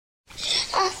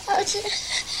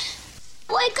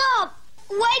Wake up!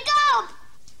 Wake up!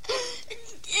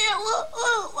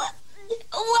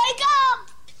 Wake up!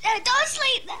 Don't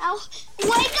sleep now.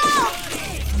 Wake up!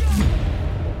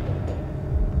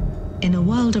 In a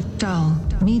world of dull,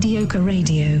 mediocre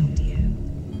radio,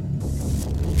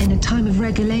 in a time of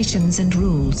regulations and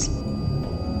rules,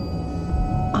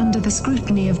 under the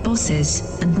scrutiny of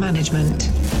bosses and management,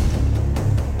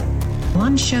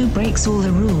 one show breaks all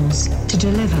the rules to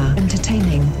deliver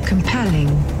entertaining, compelling,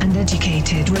 and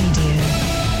educated radio,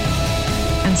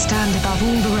 and stand above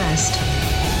all the rest.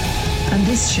 And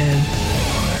this show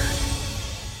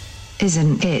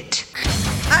isn't it.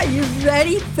 Are you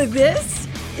ready for this?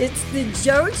 It's the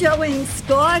JoJo and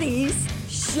Scotty's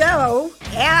show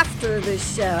after the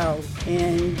show.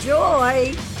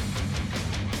 Enjoy.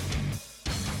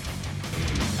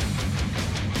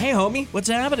 Hey, homie, what's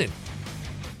happening?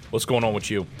 What's going on with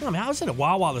you? I mean, I was at a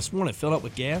Wawa this morning, filled up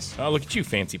with gas. Oh, look at you,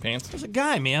 fancy pants. There's a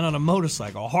guy, man, on a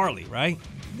motorcycle, a Harley, right?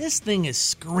 This thing is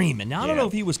screaming. Now, I don't know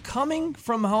if he was coming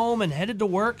from home and headed to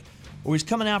work, or he's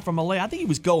coming out from LA. I think he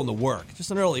was going to work,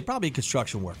 just an early, probably a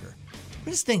construction worker.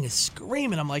 But this thing is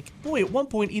screaming. I'm like, boy, at one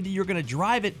point, either you're going to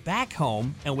drive it back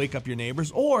home and wake up your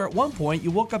neighbors, or at one point,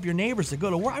 you woke up your neighbors to go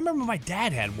to work. I remember my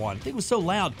dad had one. The thing was so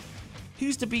loud. He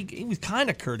was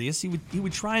kind of courteous. He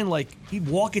would try and he'd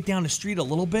walk it down the street a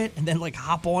little bit and then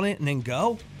hop on it and then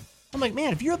go. I'm like,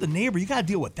 man, if you're the neighbor, you got to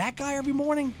deal with that guy every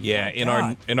morning? Yeah,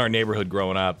 in our neighborhood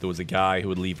growing up, there was a guy who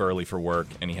would leave early for work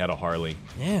and he had a Harley.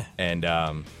 Yeah. And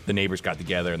the neighbors got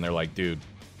together and they're like, dude,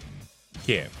 you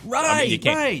can't. Right, I mean, you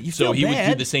can't. right. You so feel he bad.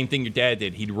 would do the same thing your dad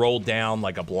did. He'd roll down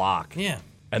like a block. Yeah.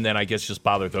 And then I guess just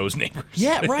bother those neighbors.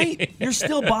 Yeah, right. You're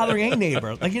still bothering a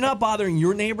neighbor. You're not bothering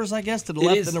your neighbors, I guess, to the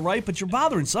left and the right, but you're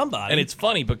bothering somebody. And it's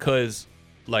funny because,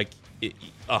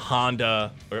 a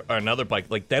Honda or another bike,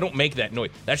 they don't make that noise.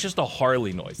 That's just a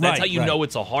Harley noise. That's how you know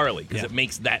it's a Harley, because it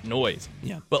makes that noise.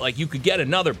 Yeah. But, you could get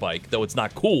another bike, though it's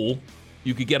not cool.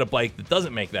 You could get a bike that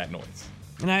doesn't make that noise.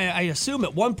 And I assume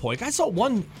at one point, I saw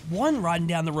one riding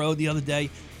down the road the other day.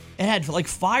 It had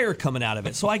fire coming out of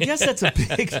it, so I guess that's a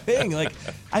big thing.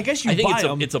 I guess you buy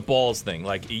them. It's a balls thing.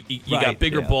 You got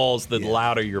bigger balls the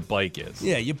louder your bike is.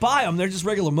 Yeah, you buy them; they're just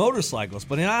regular motorcycles.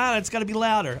 But it's got to be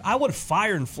louder. I want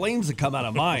fire and flames to come out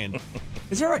of mine.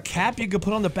 Is there a cap you could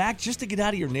put on the back just to get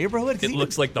out of your neighborhood? It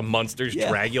looks like the Munsters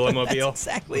Dragula mobile. That's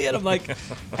exactly it. I'm like,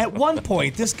 at one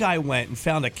point, this guy went and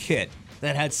found a kit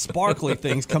that had sparkly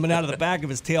things coming out of the back of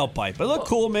his tailpipe. It looked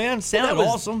cool, man. Sounded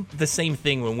awesome. The same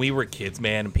thing when we were kids,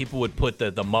 man. And people would put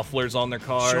the mufflers on their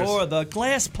cars. Sure, the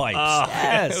glass pipes.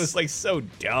 Yes. It was so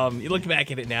dumb. You look back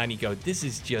at it now and you go, this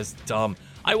is just dumb.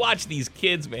 I watch these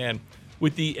kids, man,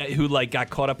 with who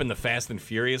got caught up in the Fast and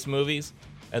Furious movies.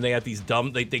 And they had these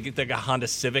dumb, they get a Honda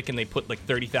Civic and they put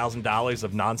 $30,000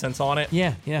 of nonsense on it.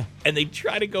 Yeah, yeah. And they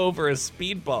try to go over a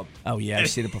speed bump. Oh, yeah, I've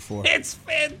seen it before. It's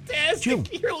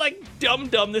fantastic. You're like, dumb.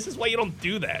 This is why you don't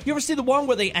do that. You ever see the one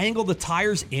where they angle the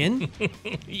tires in? Dude,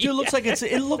 it looks like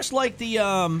it looks like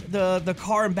the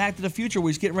car in Back to the Future where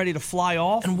he's getting ready to fly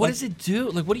off. And what does it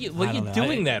do? What are you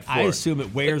doing that for? I assume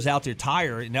it wears out their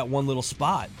tire in that one little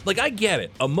spot. I get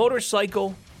it. A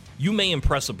motorcycle, you may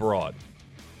impress abroad.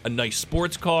 A nice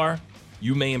sports car,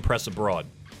 you may impress abroad.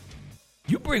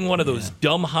 You bring one of those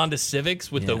dumb Honda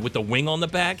Civics with the wing on the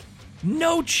back,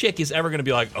 no chick is ever going to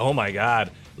be like, oh my God,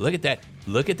 look at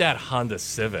that Honda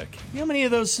Civic. You know how many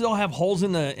of those still have holes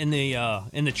in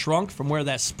the trunk from where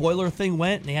that spoiler thing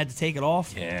went and they had to take it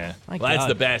off? Yeah, that's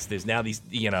the best. Is now these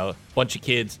bunch of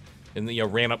kids and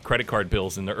ran up credit card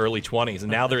bills in their early 20s, and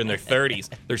now they're in their 30s.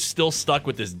 They're still stuck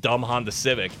with this dumb Honda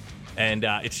Civic. And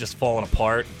it's just falling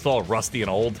apart. It's all rusty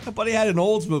and old. But he had an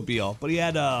Oldsmobile. But he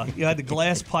had the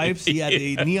glass pipes. He had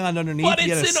the neon underneath. But he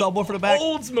had a subwoofer for the back.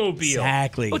 Oldsmobile.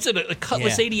 Exactly. What's it? A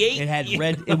Cutlass 88? It had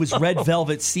red. It was red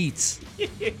velvet seats. We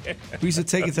used to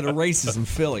take it to the races in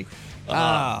Philly.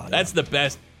 That's the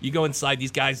best. You go inside.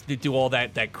 These guys do all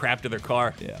that crap to their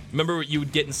car. Yeah. Remember, you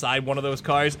would get inside one of those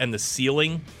cars, and the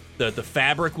ceiling, the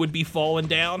fabric would be falling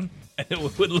down.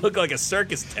 It would look like a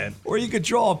circus tent. Or you could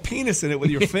draw a penis in it with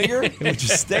your finger. It would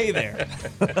just stay there.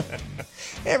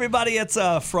 Hey, everybody, it's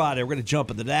Friday. We're going to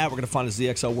jump into that. We're going to find a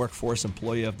ZXL Workforce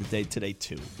Employee of the Day today,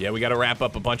 too. Yeah, we got to wrap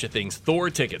up a bunch of things. Thor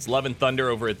tickets, Love and Thunder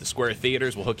over at the Square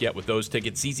Theaters. We'll hook you up with those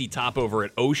tickets. ZZ Top over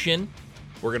at Ocean.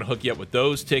 We're going to hook you up with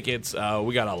those tickets.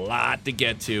 We got a lot to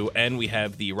get to. And we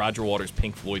have the Roger Waters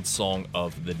Pink Floyd Song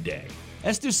of the Day.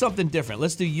 Let's do something different.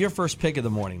 Let's do your first pick of the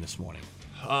morning this morning.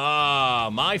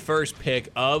 My first pick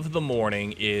of the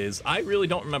morning is, I really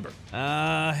don't remember.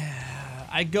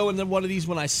 I go into one of these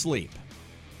when I sleep.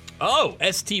 Oh,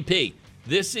 STP.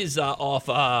 This is off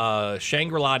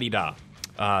Shangri-La-Di-Da.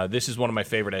 This is one of my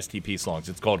favorite STP songs.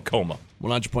 It's called Coma.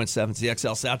 100.7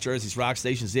 ZXL South Jersey's Rock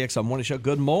Station, ZXL Morning Show.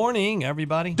 Good morning,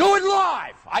 everybody. Do it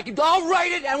live! I'll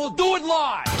write it and we'll do it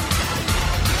live!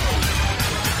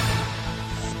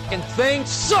 Fucking thing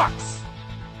sucks!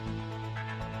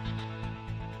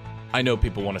 I know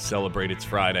people want to celebrate. It's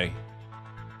Friday.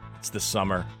 It's the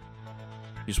summer.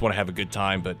 You just want to have a good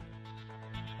time, but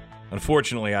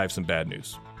unfortunately, I have some bad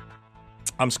news.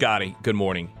 I'm Scotty. Good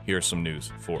morning. Here's some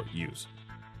news for you.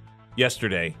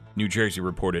 Yesterday, New Jersey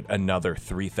reported another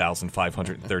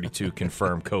 3,532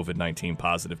 confirmed COVID-19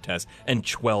 positive tests and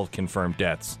 12 confirmed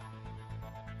deaths.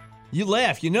 You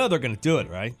laugh. You know they're going to do it,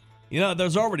 right? You know,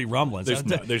 there's already rumblings. There's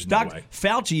no way.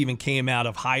 Fauci even came out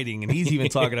of hiding, and he's even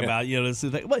talking about, this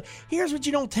is but here's what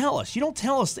you don't tell us. You don't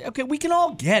tell us, okay, we can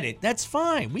all get it. That's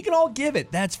fine. We can all give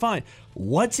it. That's fine.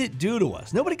 What's it do to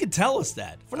us? Nobody can tell us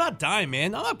that. If we're not dying,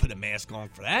 man, I'm not putting a mask on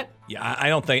for that. Yeah, I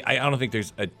don't think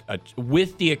there's a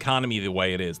with the economy the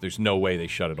way it is, there's no way they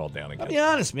shut it all down again. I'll be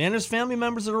honest, man. There's family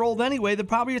members that are old anyway that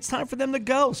probably it's time for them to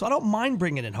go, so I don't mind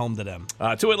bringing it home to them.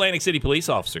 2 Atlantic City police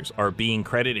officers are being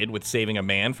credited with saving a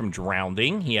man from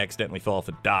drowning. He accidentally fell off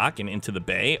a dock and into the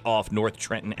bay off North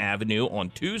Trenton Avenue on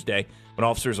Tuesday. When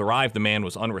officers arrived, the man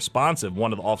was unresponsive.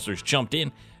 One of the officers jumped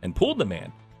in and pulled the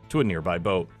man to a nearby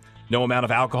boat. No amount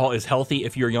of alcohol is healthy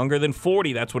if you're younger than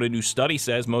 40. That's what a new study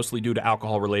says, mostly due to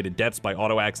alcohol-related deaths by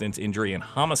auto accidents, injury, and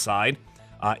homicide.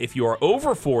 If you are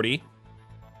over 40,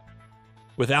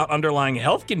 without underlying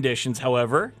health conditions,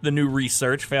 however, the new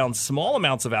research found small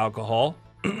amounts of alcohol.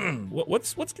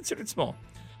 What's considered small?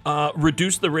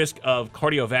 Reduce the risk of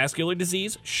cardiovascular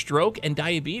disease, stroke, and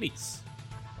diabetes.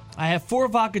 I have 4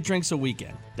 vodka drinks a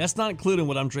weekend. That's not including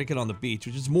what I'm drinking on the beach,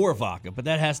 which is more vodka, but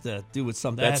that has to do with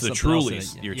something. That's the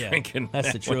Trulies you're drinking.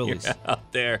 That's the Trulies. When you're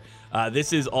out there.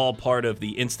 This is all part of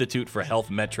the Institute for Health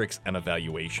Metrics and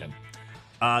Evaluation.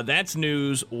 That's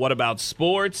news. What about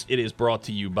sports? It is brought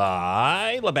to you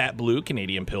by Labatt Blue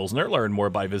Canadian Pilsner. Learn more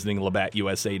by visiting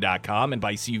LabattUSA.com and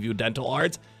by Seaview Dental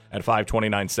Arts at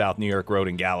 529 South New York Road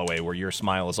in Galloway, where your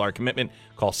smile is our commitment.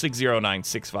 Call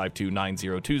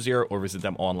 609-652-9020 or visit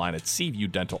them online at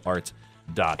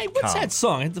SeaviewDentalArts.com. Hey, what's that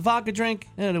song? It's the vodka drink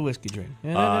and a whiskey drink.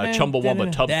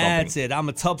 Chumbawamba Tub Thumping. That's it. I'm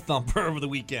a tub thumper over the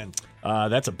weekend.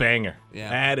 That's a banger.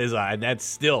 Yeah. That's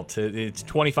still, it's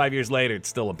 25 years later, it's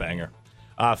still a banger.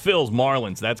 Phil's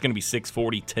Marlins, that's going to be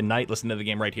 6:40 tonight. Listen to the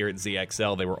game right here at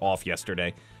ZXL. They were off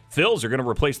yesterday. Phils are going to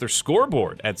replace their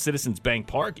scoreboard at Citizens Bank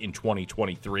Park in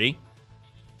 2023.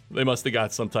 They must have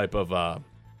got some type of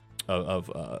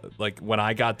like when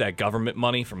I got that government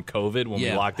money from COVID when we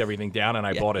locked everything down and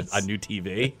I bought a new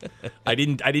TV. I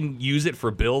didn't use it for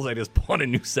bills. I just bought a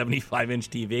new 75-inch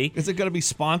TV. Is it going to be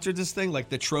sponsored, this thing, like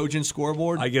the Trojan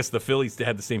scoreboard? I guess the Phillies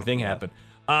had the same thing happen.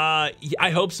 I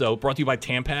hope so. Brought to you by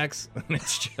Tampax.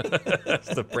 It's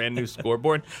just a brand new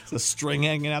scoreboard. It's a string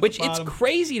hanging out Which the bottom. It's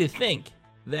crazy to think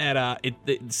that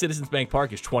Citizens Bank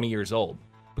Park is 20 years old.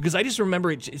 Because I just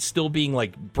remember it's still being,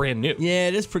 like, brand new. Yeah,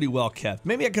 it is pretty well kept.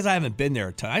 Maybe because I haven't been there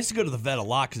a ton. I used to go to the vet a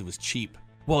lot because it was cheap.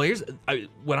 Well,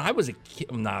 when I was a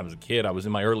kid, I was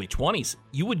in my early 20s,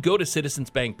 you would go to Citizens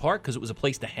Bank Park because it was a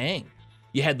place to hang.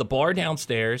 You had the bar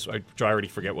downstairs, I already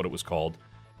forget what it was called,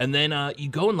 and then you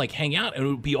go and, like, hang out, and it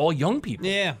would be all young people.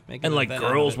 Yeah. And, like,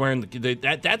 girls wearing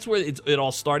that's where it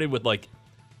all started with, like,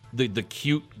 the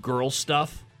cute girl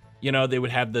stuff. You know, they would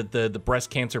have the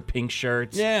breast cancer pink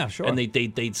shirts. Yeah, sure. And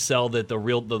they'd sell the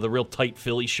real tight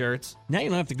Philly shirts. Now you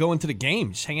don't have to go into the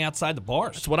game; just hang outside the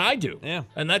bars. That's what I do. Yeah,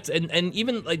 and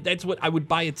even like that's what I would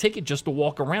buy a ticket just to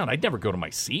walk around. I'd never go to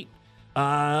my seat.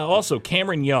 Also,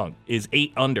 Cameron Young is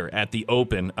 8 under at the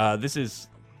Open. This is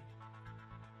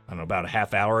I don't know, about a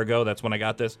half hour ago. That's when I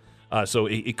got this. So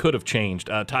it could have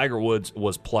changed. Tiger Woods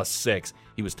was +6.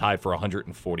 He was tied for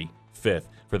 145th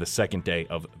for the second day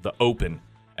of the Open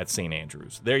at St.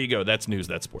 Andrews. There you go. That's news.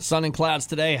 That's sports. Sun and clouds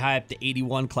today. High up to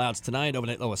 81. Clouds tonight.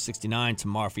 Overnight low of 69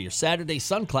 tomorrow for your Saturday.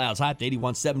 Sun clouds. High up to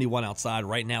 81. 71 outside.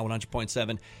 Right now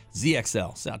 100.7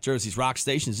 ZXL. South Jersey's Rock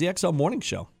Station. ZXL Morning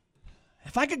Show.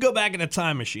 If I could go back in a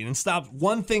time machine and stop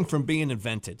one thing from being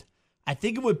invented, I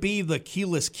think it would be the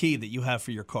keyless key that you have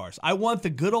for your cars. I want the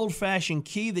good old-fashioned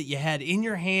key that you had in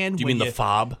your hand. Do you mean the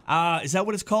fob? Is that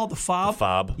what it's called, the fob? The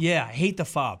fob. Yeah, I hate the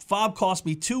fob. Fob cost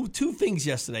me two things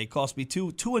yesterday. Cost me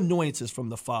two annoyances from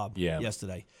the fob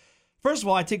yesterday. First of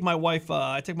all, I take my wife's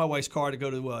car to go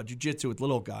to jiu-jitsu with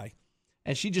little guy,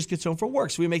 and she just gets home from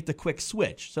work, so we make the quick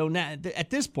switch. So now,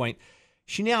 at this point,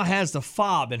 she now has the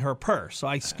fob in her purse. So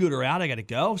I scoot her out. I got to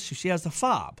go. So she has the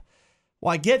fob.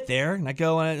 Well, I get there and I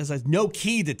go and it says no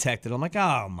key detected. I'm like,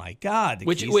 oh my God. The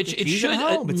Which key's it should at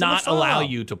home. It's in the not file. allow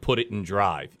you to put it in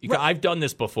drive. I've done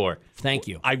this before. Thank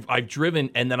you. I've driven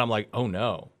and then I'm like, oh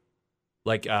no.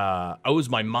 Like, it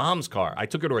was my mom's car. I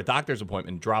took her to a doctor's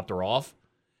appointment and dropped her off.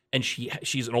 And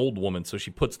she's an old woman, so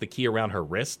she puts the key around her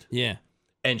wrist. Yeah.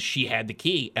 And she had the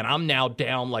key. And I'm now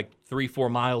down like 3-4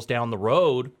 miles down the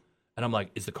road. And I'm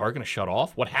like, is the car going to shut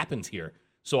off? What happens here?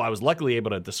 So I was luckily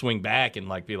able to swing back and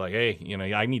like be like, hey,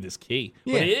 I need this key.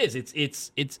 Yeah. But it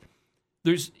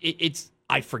is.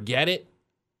 I forget it.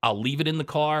 I'll leave it in the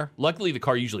car. Luckily, the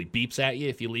car usually beeps at you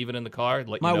if you leave it in the car.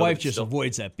 My wife just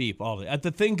avoids that beep all the time. The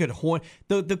thing could horn.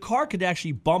 The car could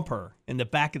actually bump her in the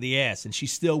back of the ass, and she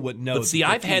still wouldn't know. But see,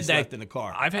 I've had that left in the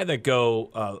car. I've had that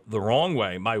go the wrong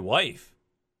way. My wife,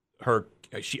 her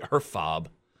fob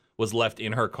was left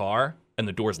in her car, and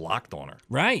the door's locked on her.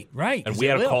 Right. And we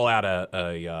had to call out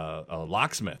a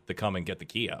locksmith to come and get the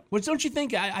key out. Which don't you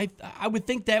think? I would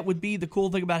think that would be the cool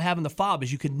thing about having the fob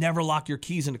is you could never lock your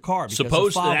keys in the car.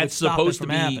 Because That's supposed to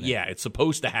be. Happening. Yeah, it's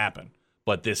supposed to happen.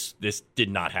 But this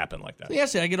did not happen like that. So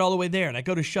yesterday, I get all the way there, and I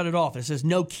go to shut it off, and it says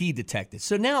no key detected.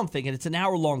 So now I'm thinking it's an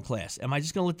hour-long class. Am I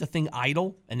just going to let the thing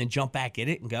idle and then jump back in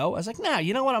it and go? I was like, nah,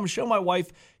 you know what? I'm going to show my wife,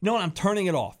 you know what? I'm turning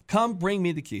it off. Come bring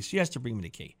me the key. She has to bring me the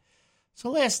key. So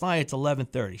last night, it's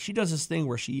 11:30. She does this thing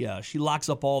where she locks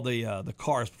up all the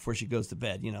cars before she goes to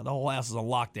bed. The whole house is on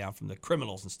lockdown from the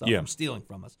criminals and stuff from stealing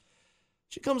from us.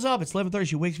 She comes up. It's 11:30.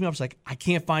 She wakes me up. She's like, I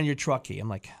can't find your truck key. I'm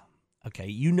like, okay,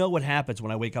 you know what happens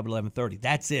when I wake up at 11:30.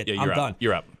 That's it. Yeah, I'm done.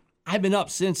 You're up. I've been up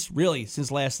since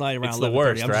last night around 11:30. It's the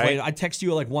worst, I'm just right? waiting. I text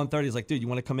you at like 1:30. It's like, dude, you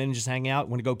want to come in and just hang out?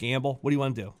 Want to go gamble? What do you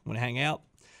want to do? Want to hang out?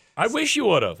 I wish you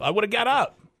would have. I would have got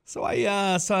up. So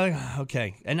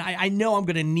okay. And I know I'm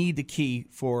going to need the key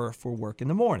for work in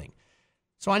the morning.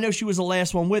 So I know she was the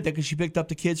last one with it because she picked up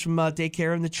the kids from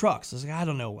daycare in the truck. So I was like, I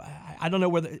don't know. I don't know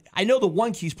whether – I know the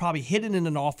one key's probably hidden in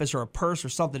an office or a purse or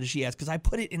something that she has because I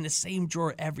put it in the same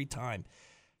drawer every time.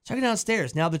 So I go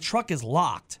downstairs. Now the truck is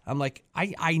locked. I'm like,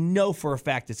 I know for a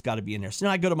fact it's got to be in there. So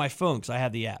now I go to my phone because I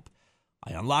have the app.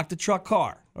 I unlock the truck.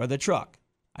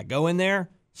 I go in there.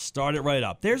 Start it right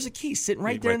up. There's a key sitting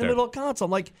right there in the middle of the console.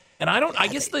 I'm like, and I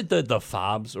guess the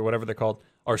fobs or whatever they're called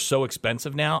are so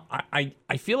expensive now. I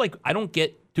feel like I don't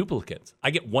get duplicates. I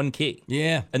get one key.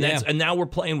 Yeah, and now we're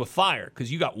playing with fire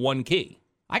because you got one key.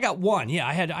 I got one. Yeah,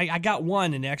 I got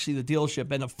one, and actually the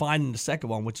dealership ended up finding the second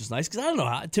one, which is nice because I don't know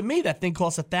how. To me, that thing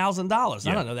costs $1,000.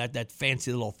 I don't know that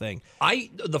fancy little thing.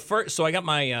 So I got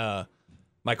my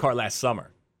my car last summer,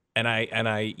 and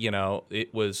I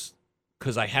it was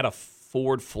because I had a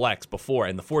Ford Flex before,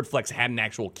 and the Ford Flex had an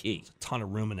actual key. There's a ton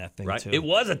of room in that thing, right? too. It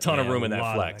was a ton of room in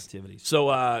that Flex. So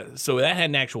that had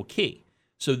an actual key.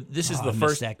 So this is the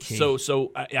first. That key.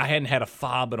 So I hadn't had a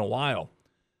fob in a while.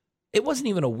 It wasn't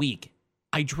even a week.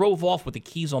 I drove off with the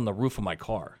keys on the roof of my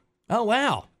car. Oh,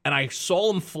 wow. And I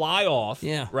saw them fly off,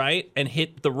 right, and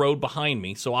hit the road behind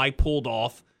me. So I pulled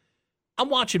off. I'm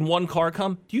watching one car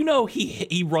come. Do you know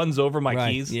he runs over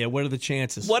my keys? Yeah, what are the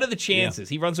chances? Yeah.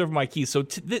 He runs over my keys. So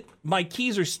my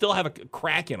keys still have a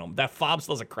crack in them. That fob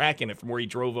still has a crack in it from where he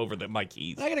drove over my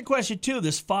keys. I got a question, too.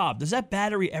 This fob, does that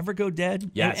battery ever go dead?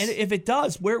 Yes. And if it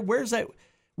does, where's that?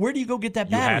 Where do you go get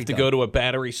that battery? You have to go to a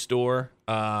battery store.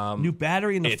 New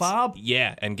battery in the fob?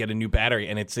 Yeah, and get a new battery,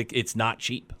 and it's not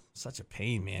cheap. Such a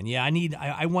pain, man. Yeah,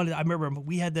 I remember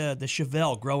we had the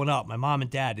Chevelle growing up, my mom and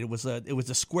dad. It was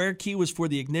a square key was for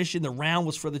the ignition, the round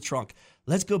was for the trunk.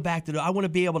 Let's go back to I want to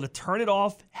be able to turn it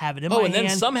off, have it in my hand. Oh, and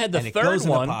then some had the third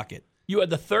one. In the pocket. You had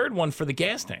the third one for the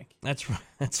gas tank. That's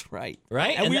right.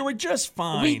 Right? And we were just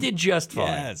fine. We did just fine.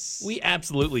 Yes. We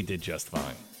absolutely did just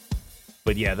fine.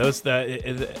 But yeah,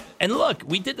 and look,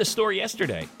 we did the story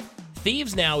yesterday.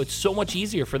 Thieves now, it's so much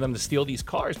easier for them to steal these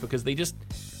cars because they just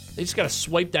got to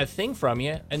swipe that thing from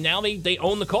you, and now they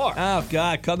own the car. Oh,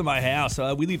 God, come to my house.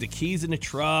 We leave the keys in the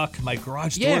truck. My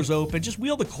garage door's open. Just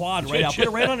wheel the quad right out. Put it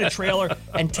right on the trailer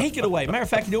and take it away. Matter of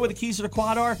fact, you know where the keys to the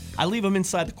quad are? I leave them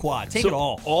inside the quad. Take it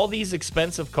all. All these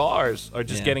expensive cars are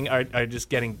just getting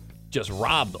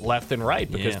robbed left and right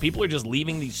because people are just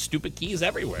leaving these stupid keys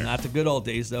everywhere. Not the good old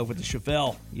days, though, with the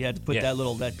Chevelle. You had to put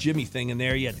that Jimmy thing in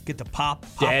there. You had to get the pop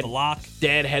the lock.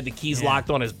 Dad had the keys locked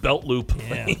on his belt loop.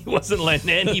 Yeah. He wasn't letting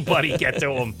anybody get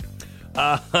to him.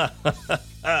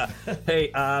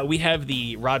 Hey, we have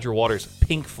the Roger Waters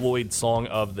Pink Floyd song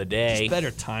of the day. Just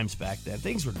better times back then.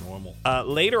 Things were normal.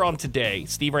 Later on today,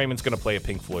 Steve Raymond's going to play a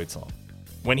Pink Floyd song.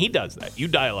 When he does that, you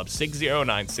dial up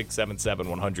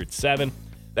 609-677-107.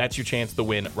 That's your chance to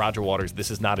win Roger Waters' This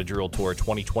Is Not a Drill Tour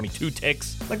 2022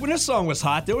 tickets. Like when this song was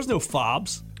hot, there was no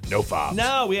fobs. No fobs.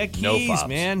 No, we had keys, No fobs.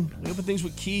 man. We open things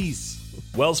with keys.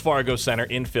 Wells Fargo Center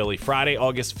in Philly, Friday,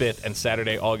 August 5th, and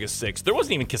Saturday, August 6th. There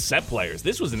wasn't even cassette players.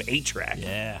 This was an 8-track.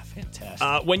 Yeah,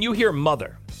 fantastic. When you hear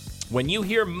Mother,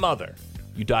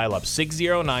 you dial up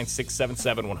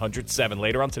 609-677-107.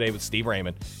 Later on today with Steve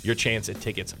Raymond, your chance at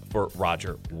tickets for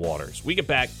Roger Waters. We get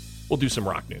back, we'll do some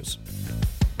rock news.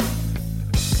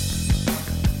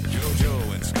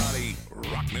 JoJo and Scotty,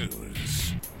 rock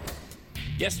news.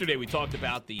 Yesterday we talked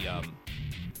about the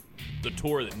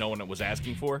tour that no one was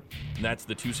asking for, and that's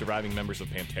the 2 surviving members of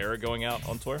Pantera going out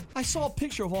on tour. I saw a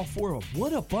picture of all 4 of them.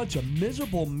 What a bunch of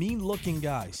miserable, mean-looking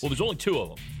guys. Well, there's only 2 of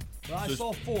them. I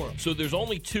saw 4. So there's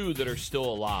only 2 that are still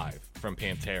alive from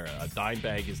Pantera.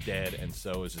 Dimebag is dead, and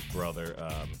so is his brother,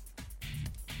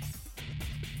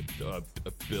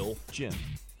 Bill. Jim.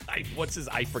 I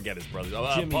forget his brother.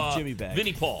 Jimmy Bag.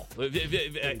 Vinnie Paul.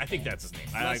 I think that's his name.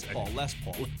 Les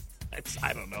Paul.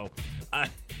 I don't know.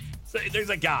 So there's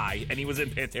a guy, and he was in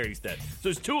Pantera. He's dead. So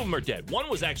there's 2 of them are dead. One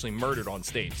was actually murdered on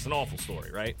stage. It's an awful story,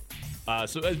 right?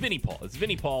 So it's Vinnie Paul. It's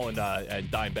Vinnie Paul and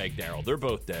Dimebag Darrell. They're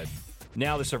both dead.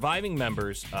 Now the surviving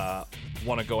members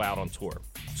want to go out on tour,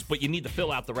 but you need to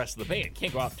fill out the rest of the band.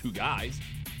 Can't go out 2 guys.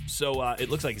 So it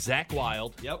looks like Zakk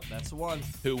Wylde. Yep, that's the one.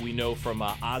 Who we know from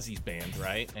Ozzy's band,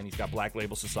 right? And he's got Black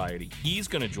Label Society. He's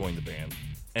going to join the band.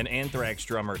 And Anthrax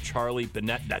drummer Charlie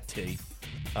Benedetto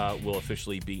will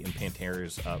officially be in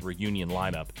Pantera's reunion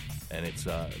lineup. And it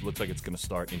looks like it's going to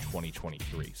start in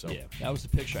 2023. So yeah, that was the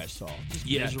picture I saw. Just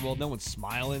miserable. No one's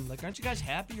smiling. Like, aren't you guys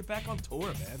happy you're back on tour,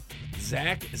 man?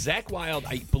 Zakk Wylde,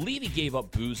 I believe he gave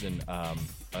up boozing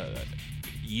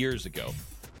years ago.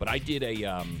 But I did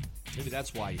a... maybe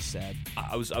that's why he's sad.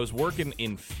 I was working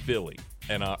in Philly,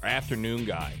 and our afternoon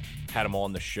guy had him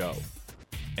on the show.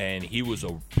 And he was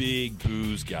a big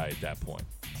booze guy at that point.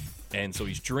 And so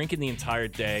he's drinking the entire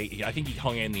day. I think he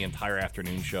hung in the entire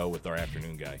afternoon show with our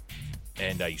afternoon guy.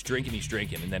 And he's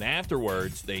drinking. And then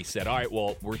afterwards, they said, all right,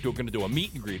 well, we're going to do a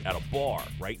meet and greet at a bar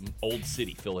right in Old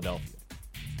City, Philadelphia.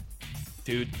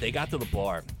 Dude, they got to the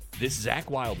bar. This Zakk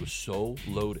Wylde was so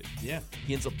loaded. Yeah.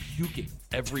 He ends up puking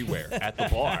everywhere at the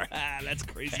bar. That's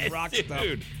crazy rock stuff.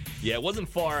 Dude. Yeah, it wasn't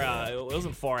far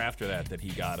after that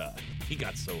he got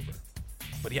sober.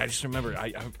 But yeah, I just remember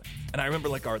I remember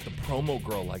like the promo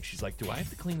girl, like she's like, do I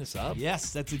have to clean this up?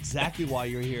 Yes, that's exactly why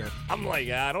you're here. I'm like,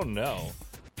 I don't know.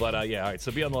 But yeah, all right,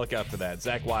 so be on the lookout for that.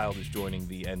 Zakk Wylde is joining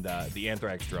the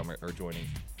Anthrax drummer are joining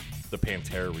the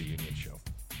Pantera reunion show.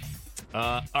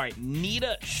 All right,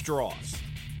 Nita Strauss.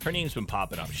 Her name's been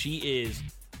popping up. She is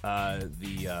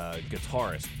the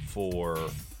guitarist for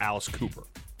Alice Cooper.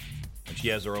 And she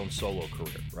has her own solo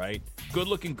career, right?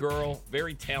 Good-looking girl,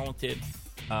 very talented.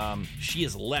 She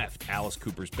has left Alice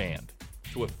Cooper's band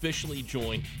to officially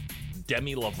join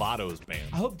Demi Lovato's band.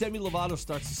 I hope Demi Lovato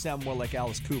starts to sound more like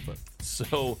Alice Cooper.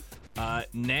 So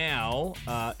now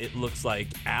it looks like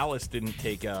Alice didn't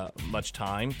take much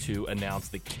time to announce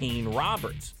that Kane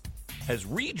Roberts has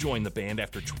rejoined the band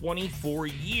after 24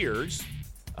 years.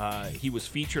 He was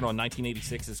featured on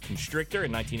 1986's Constrictor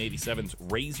and 1987's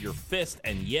Raise Your Fist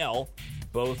and Yell,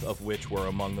 both of which were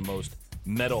among the most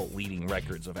metal-leading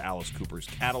records of Alice Cooper's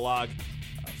catalog.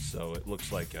 So it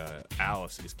looks like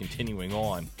Alice is continuing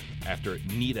on after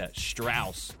Nita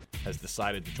Strauss has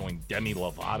decided to join Demi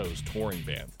Lovato's touring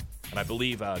band. And I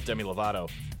believe Demi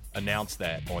Lovato announced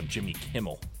that on Jimmy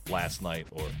Kimmel last night,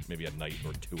 or maybe a night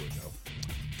or 2 ago.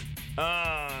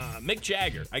 Mick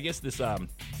Jagger. I guess this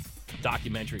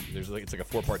documentary, it's like a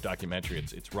 4-part documentary.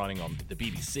 It's running on the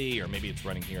BBC, or maybe it's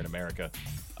running here in America,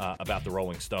 about the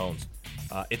Rolling Stones.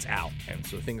 It's out, and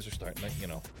so things are starting to,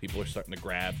 people are starting to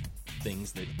grab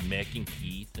things that Mick and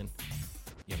Keith and,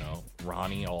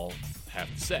 Ronnie all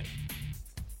have to say.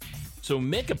 So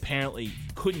Mick apparently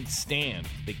couldn't stand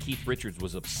that Keith Richards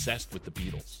was obsessed with the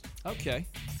Beatles. Okay.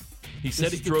 He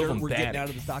said it drove him we're bad. Getting out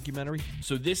of the documentary.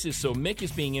 So Mick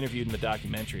is being interviewed in the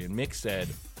documentary, and Mick said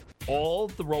all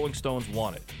the Rolling Stones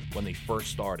wanted when they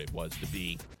first started was to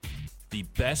be the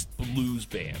best blues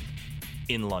band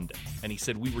in London. And he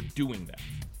said, we were doing that.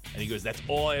 And he goes, that's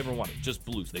all I ever wanted, just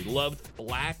blues. They loved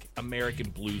black American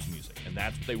blues music, and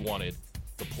that's what they wanted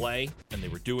to play, and they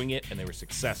were doing it, and they were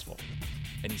successful.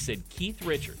 And he said Keith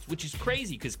Richards, which is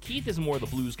crazy because Keith is more the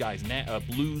blues guy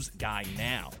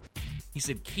now. He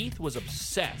said Keith was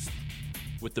obsessed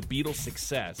with the Beatles'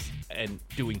 success and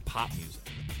doing pop music,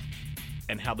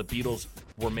 and how the Beatles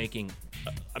were making,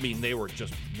 they were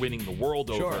just winning the world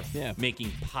over,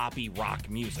 making poppy rock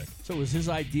music. So it was his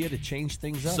idea to change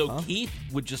things up, So Keith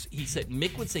would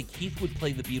Mick would say Keith would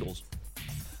play the Beatles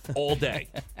all day,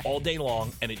 all day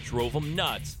long, and it drove him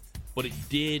nuts, but it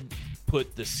did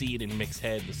put the seed in Mick's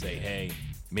head to say, hey,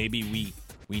 maybe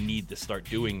we we need to start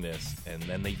doing this. And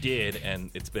then they did,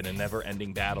 and it's been a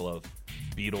never-ending battle of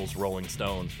Beatles, Rolling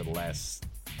Stones for the last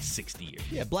 60 years.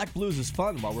 Yeah, Black Blues is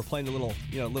fun while we're playing a little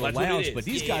That's what lounge, it is. but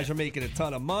these guys are making a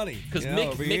ton of money. Because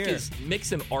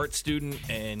Mick's an art student,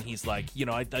 and he's like,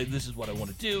 this is what I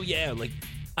want to do. Yeah, like,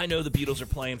 I know the Beatles are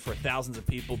playing for thousands of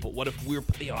people, but what if we're,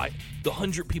 the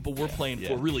 100 people we're playing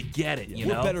for really get it, you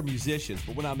know? We're better musicians,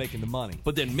 but we're not making the money.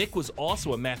 But then Mick was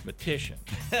also a mathematician.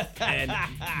 And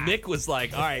Mick was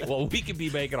like, all right, well, we could be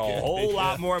making a whole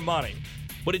lot more money.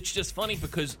 But it's just funny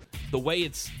because the way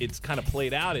it's kind of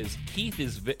played out is Keith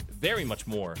is very much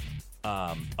more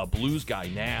a blues guy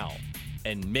now,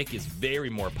 and Mick is very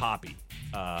more poppy.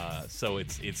 So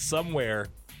it's somewhere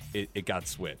it got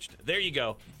switched. There you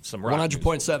go. Some rock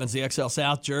 100.7 ZXL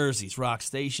South Jersey's Rock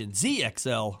Station,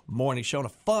 ZXL Morning Show on a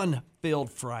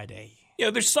fun-filled Friday.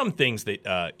 Yeah, there's some things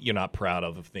that you're not proud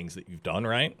of things that you've done,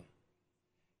 right?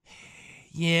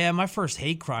 Yeah, my first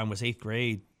hate crime was 8th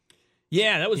grade.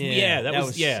 Yeah, that was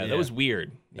that was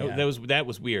weird. Yeah. That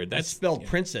was weird. That spelled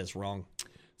princess wrong.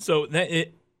 So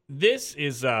this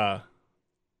is and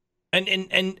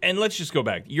let's just go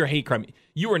back. Your hate crime.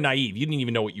 You were naive. You didn't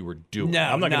even know what you were doing. No,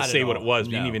 I'm not going to say what it was.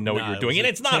 But you didn't even know what you were doing, and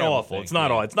it's not awful. Thing. It's not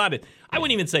all. It's not. I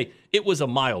wouldn't even say it was a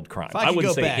mild crime. I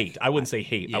wouldn't say hate. I wouldn't say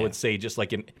hate. I would say just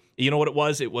like you know what it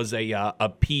was? It was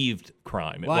a peeved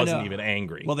crime. It wasn't even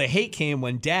angry. Well, the hate came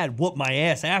when Dad whooped my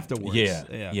ass afterwards.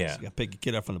 Yeah. Got to pick a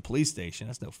kid up from the police station.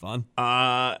 That's no fun.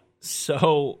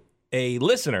 So a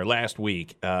listener last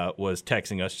week was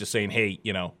texting us just saying, hey,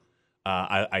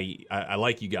 I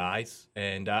like you guys,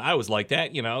 and I always like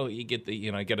that. You get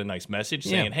get a nice message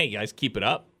saying, hey, guys, keep it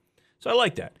up. So I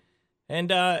like that.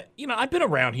 And, I've been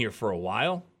around here for a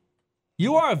while.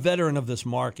 You are a veteran of this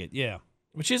market, yeah.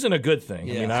 Which isn't a good thing.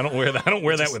 Yeah. I mean, I don't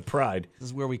wear that with pride. This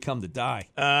is where we come to die.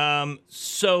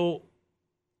 So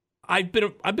I've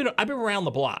been around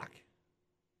the block.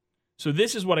 So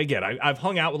this is what I get. I've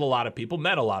hung out with a lot of people,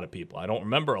 met a lot of people. I don't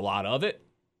remember a lot of it.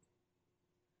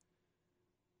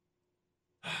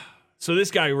 So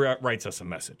this guy writes us a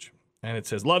message, and it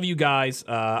says, love you guys.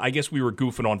 I guess we were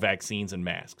goofing on vaccines and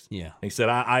masks. Yeah. He said,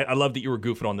 I love that you were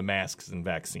goofing on the masks and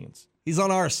vaccines. He's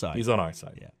on our side. He's on our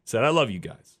side. Yeah. Said, I love you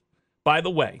guys. By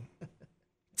the way,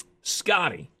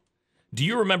 Scotty, do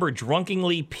you remember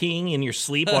drunkenly peeing in your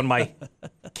sleep on my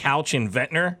couch in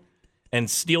Ventnor and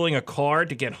stealing a car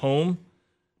to get home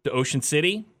to Ocean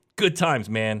City? Good times,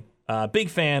 man. Big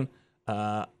fan.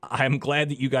 I'm glad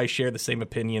that you guys share the same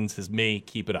opinions as me.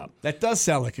 Keep it up. That does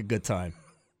sound like a good time.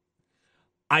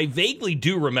 I vaguely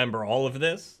do remember all of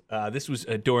this. This was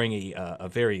during a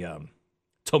very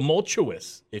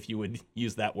tumultuous, if you would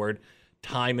use that word,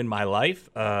 time in my life.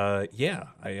 I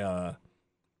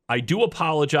do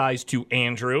apologize to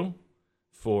Andrew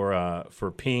for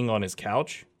peeing on his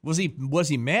couch. Was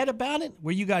he mad about it?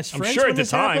 Were you guys friends? I'm sure when at the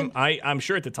this time. happened? I'm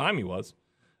sure at the time he was.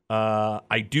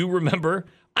 I do remember.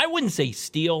 I wouldn't say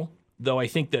steal, though. I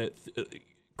think that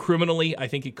criminally, I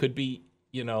think it could be,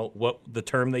 what the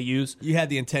term they use. You had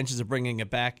the intentions of bringing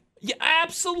it back? Yeah,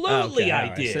 absolutely, Okay, I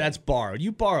right. did. So that's borrowed.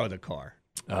 You borrowed a car.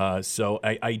 So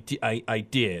I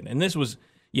did, and this was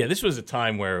a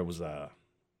time where it was I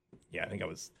think it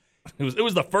was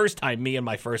the first time me and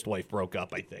my first wife broke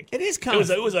up. I think it is kind of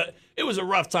it was a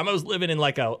rough time. I was living in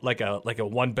like a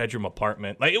 1-bedroom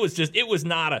apartment. Like it was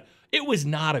not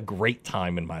a great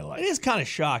time in my life. It is kind of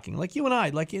shocking. Like you and I,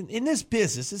 like in this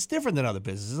business, it's different than other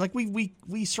businesses. Like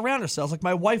we surround ourselves. Like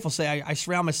my wife will say, I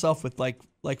surround myself with like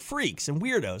freaks and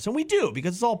weirdos, and we do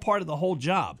because it's all part of the whole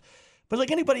job. But like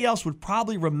anybody else would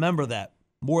probably remember that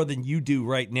more than you do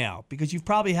right now because you've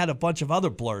probably had a bunch of other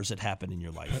blurs that happened in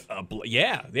your life.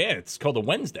 Yeah, it's called a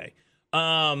Wednesday.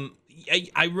 And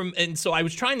so I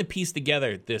was trying to piece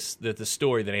together the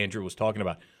story that Andrew was talking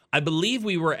about. I believe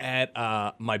we were at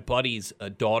my buddy's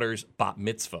daughter's bat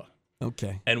mitzvah.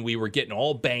 Okay. And we were getting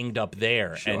all banged up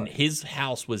there, Sure. and his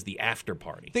house was the after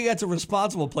party. I think that's a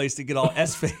responsible place to get all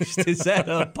S-faced. Is that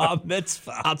a bat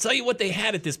mitzvah? I'll tell you what they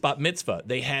had at this bat mitzvah.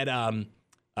 They had, and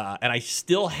I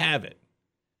still have it.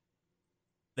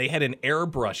 They had an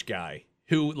airbrush guy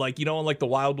who, like, on like the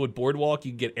Wildwood Boardwalk,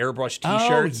 you get airbrush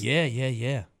T-shirts. Oh,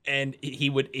 yeah. And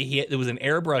there was an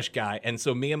airbrush guy, and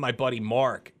so me and my buddy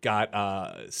Mark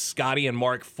got Scotty and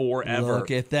Mark Forever.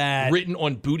 Look at that. Written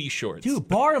on booty shorts. Dude,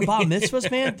 bar and bat mitzvahs,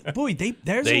 man. Boy,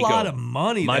 there's There a you lot go. of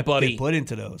money they put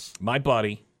into those. My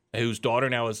buddy, whose daughter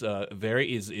now is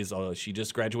she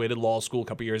just graduated law school a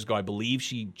couple years ago. I believe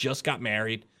she just got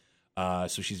married.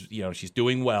 So she's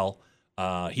doing well.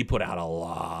 He put out a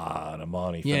lot of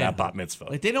money for that bat mitzvah.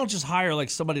 Like they don't just hire like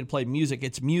somebody to play music.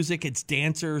 It's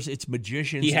dancers, it's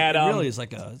magicians. He had, it really is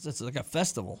like a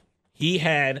festival. He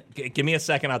had, give me a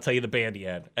second, I'll tell you the band he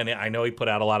had. And I know he put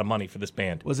out a lot of money for this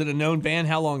band. Was it a known band?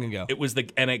 How long ago? It was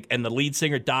and the lead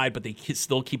singer died, but they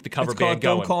still keep the cover It's band called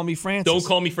going. Don't Call Me Francis. Don't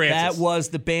Call Me Francis. That was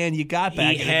the band you got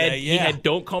back in the day. He had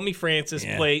Don't Call Me Francis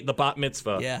Yeah. play the bat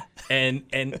mitzvah. Yeah. And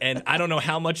I don't know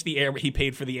how much he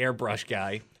paid for the airbrush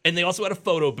guy. And they also had a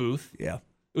photo booth. Yeah.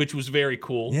 Which was very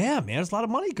cool. Yeah, man, there's a lot of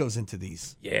money goes into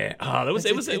these. Yeah. Oh, it was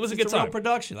a good It's a time. real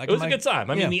production. Like It was a good time.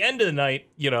 I mean, yeah. the end of the night,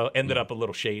 ended up a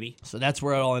little shady. So that's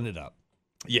where it all ended up.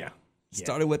 Yeah.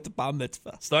 Started with the bar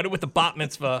mitzvah. Started with the bat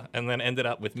mitzvah and then ended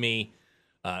up with me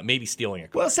maybe stealing a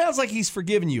car. Well, it sounds like he's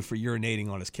forgiven you for urinating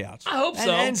on his couch. I hope And-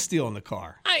 so. And stealing the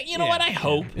car. You know what? I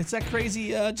hope. It's that crazy,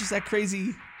 just that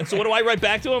crazy. And so what do I write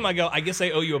back to him? I go, I guess I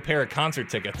owe you a pair of concert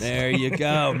tickets. There you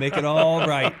go. Make it all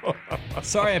right.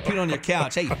 Sorry I peed on your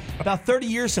couch. Hey, about 30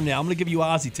 years from now, I'm going to give you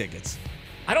Ozzy tickets.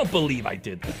 I don't believe I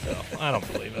did that, though. I don't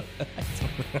believe it.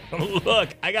 Look,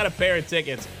 I got a pair of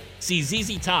tickets. See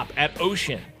ZZ Top at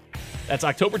Ocean. That's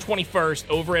October 21st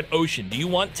over at Ocean. Do you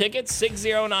want tickets?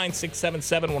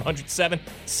 609-677-107.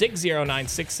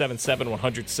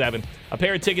 609-677-107. A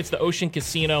pair of tickets to Ocean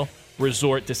Casino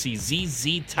Resort to see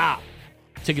ZZ Top.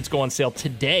 Tickets go on sale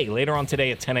today, later on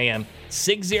today at 10 a.m.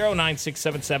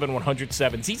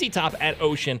 609-677-107. ZZ Top at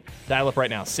Ocean. Dial up right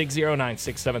now,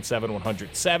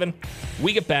 609-677-107.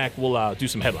 We get back, we'll do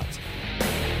some headlines.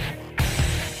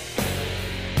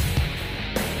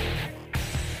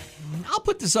 I'll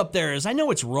put this up there as I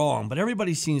know it's wrong, but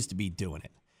everybody seems to be doing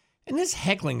it. And this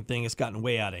heckling thing has gotten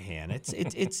way out of hand.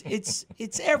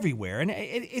 It's everywhere, and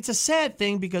it's a sad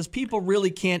thing because people really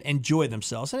can't enjoy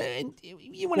themselves. And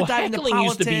you want to dive into heckling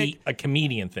politics. used to be a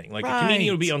comedian thing. Like a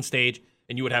comedian would be on stage,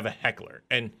 and you would have a heckler.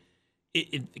 And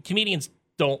comedians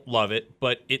don't love it,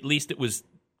 but at least it was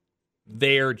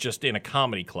there just in a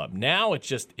comedy club. Now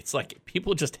it's like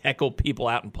people just heckle people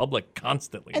out in public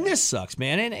constantly. And this sucks,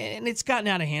 man. And it's gotten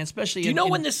out of hand, especially. Do you know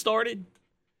when this started?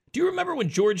 Do you remember when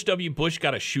George W. Bush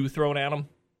got a shoe thrown at him?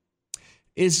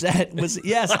 Yes,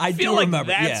 I feel do like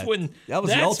remember. that's Yeah. when that was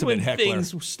the ultimate heckler.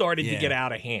 Things started to Yeah. get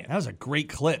out of hand. That was a great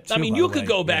clip. Too, I mean, by you the could way.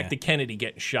 go back Yeah. to Kennedy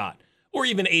getting shot, or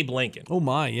even Abe Lincoln. Oh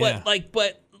my, yeah.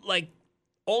 But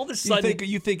all of a sudden,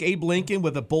 you think Abe Lincoln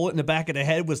with a bullet in the back of the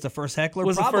head was the first heckler?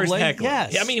 was Probably. the first heckler.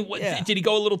 Yes. I mean, Yeah. did he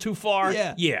go a little too far?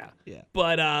 Yeah. Yeah.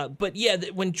 But yeah,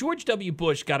 when George W.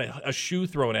 Bush got a shoe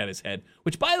thrown at his head,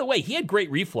 which by the way, he had great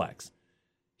reflex.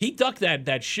 He ducked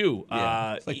that shoe.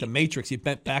 Yeah. It's like the Matrix. He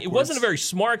bent backwards. He wasn't a very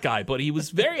smart guy, but he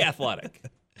was very athletic.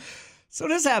 So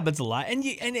this happens a lot, and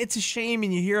it's a shame,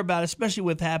 and you hear about it, especially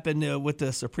what happened with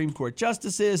the Supreme Court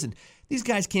justices, and these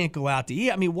guys can't go out to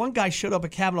eat. I mean, one guy showed up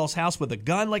at Kavanaugh's house with a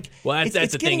gun. Like, Well,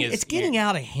 that's the thing is it's getting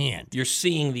out of hand. You're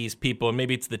seeing these people, and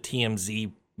maybe it's the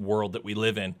TMZ world that we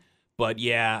live in, but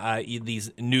yeah,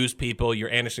 these news people, your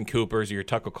Anderson Coopers, or your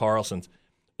Tucker Carlsons,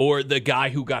 or the guy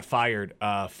who got fired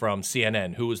from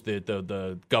CNN, who was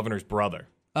the governor's brother.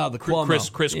 Oh, the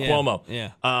Cuomo. Chris Yeah. Cuomo.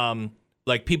 Yeah.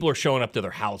 Like people are showing up to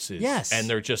their houses, Yes. and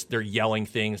they're yelling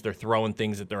things, they're throwing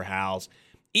things at their house.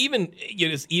 Even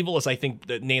as evil as I think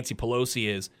that Nancy Pelosi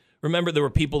is, remember there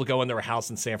were people that go in their house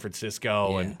in San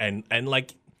Francisco, Yeah. and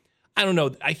like I don't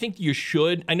know. I think you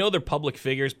should. I know they're public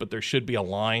figures, but there should be a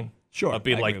line Sure, of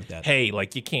being I agree like, with that. hey,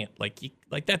 like you can't, like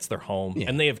that's their home, Yeah.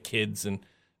 and they have kids, and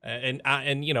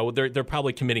you know they're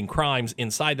probably committing crimes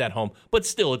inside that home, but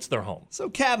still it's their home. So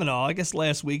Kavanaugh, I guess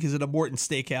last week, is at a Morton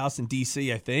Steakhouse in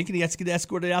D.C., I think, and he has to get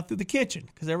escorted out through the kitchen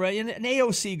because an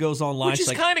AOC goes online. Which is she's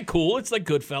like, kind of cool. It's like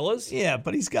Goodfellas. yeah,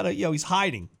 but he's got he's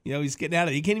hiding. He's getting out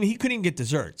of it. He couldn't even get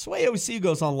dessert. So AOC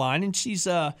goes online and she's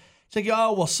like,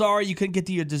 oh, well, sorry, you couldn't get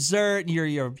to your dessert. And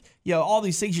you're all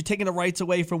these things. You're taking the rights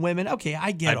away from women. Okay,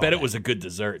 I get it. I bet it was a good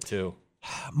dessert too.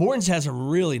 Morton's has a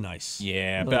really nice.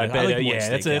 Yeah, really but I nice- bet, like yeah, Morton's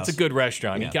it's a Steakhouse. good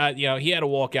restaurant. Yeah. He had to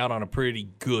walk out on a pretty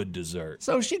good dessert.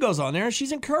 So she goes on there and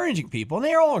she's encouraging people, and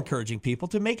they're all encouraging people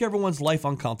to make everyone's life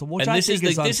uncomfortable, which And I this think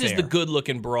is the unfair.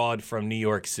 good-looking broad from New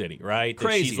York City, right? That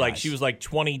Crazy she's like eyes. she was like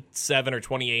 27 or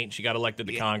 28, and she got elected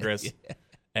to Congress.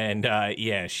 And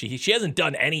she hasn't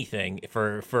done anything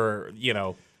for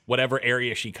whatever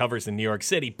area she covers in New York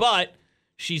City, but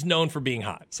she's known for being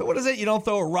hot. So what is it? You don't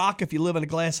throw a rock if you live in a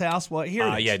glass house? Well, here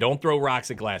it is. Yeah, don't throw rocks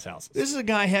at glass houses. This is a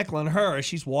guy heckling her as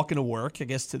she's walking to work, I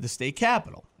guess, to the state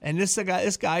capitol. And this guy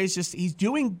is he's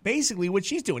doing basically what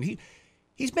she's doing.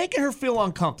 He's making her feel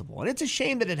uncomfortable. And it's a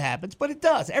shame that it happens, but it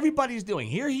does. Everybody's doing.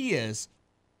 Here he is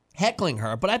heckling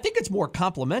her, but I think it's more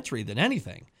complimentary than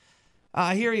anything.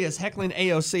 Here he is heckling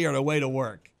AOC on her way to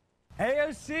work.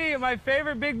 AOC, my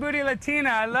favorite big booty Latina.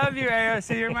 I love you,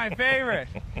 AOC. You're my favorite.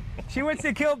 She wants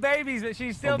to kill babies, but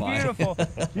she's still beautiful.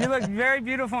 You look very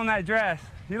beautiful in that dress.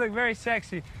 You look very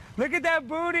sexy. Look at that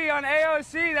booty on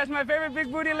AOC. That's my favorite big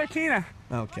booty Latina.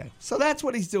 Okay. So that's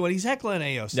what he's doing. He's heckling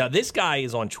AOC. Now, this guy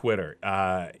is on Twitter.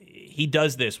 He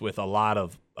does this with a lot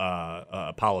of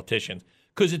politicians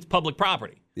because it's public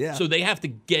property. Yeah. So they have to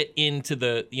get into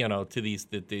the,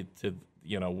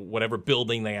 whatever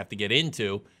building they have to get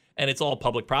into, and it's all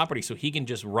public property. So he can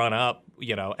just run up,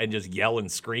 and just yell and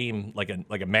scream like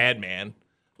a madman,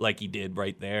 like he did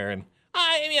right there. And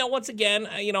once again,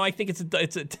 I think it's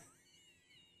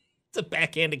a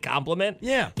backhanded compliment.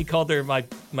 Yeah. He called her my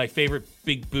favorite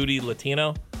big booty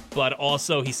Latino, but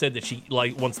also he said that she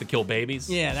wants to kill babies.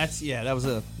 Yeah, that was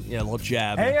a little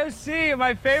jab. AOC,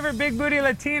 my favorite big booty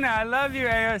Latina. I love you,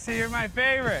 AOC. You're my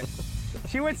favorite.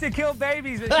 She wants to kill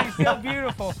babies, but she's still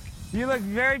beautiful. You look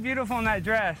very beautiful in that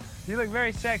dress. You look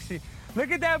very sexy. Look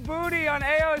at that booty on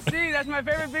AOC. That's my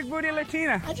favorite big booty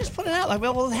Latina. I just put it out like,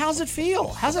 well, how's it feel?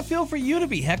 How's it feel for you to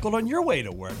be heckled on your way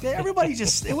to work? Everybody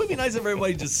it would be nice if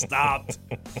everybody just stopped.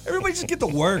 Everybody just get to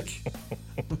work.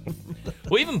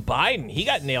 Well, even Biden, he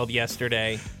got nailed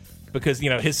yesterday because,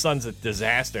 his son's a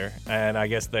disaster. And I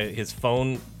guess his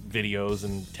phone videos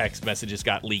and text messages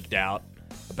got leaked out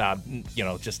about,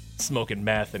 just smoking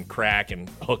meth and crack and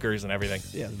hookers and everything.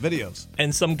 Yeah, the videos.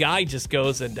 And some guy just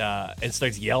goes and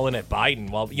starts yelling at Biden.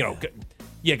 Well,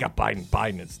 got Biden.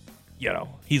 Biden is,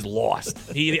 he's lost.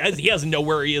 He doesn't know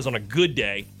where he is on a good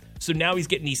day. So now he's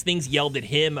getting these things yelled at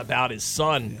him about his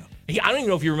son. Yeah. I don't even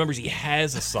know if he remembers he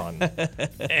has a son.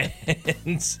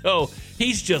 And so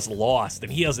he's just lost,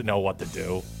 and he doesn't know what to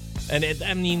do. And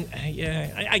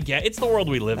I get it's the world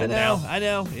we live in now. I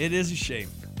know. It is a shame.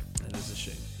 It is a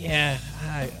shame. Yeah.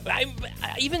 I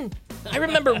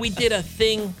remember we did a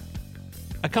thing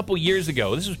a couple years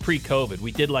ago. This was pre-COVID.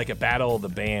 We did like a battle of the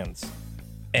bands.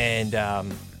 And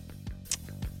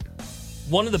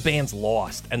one of the bands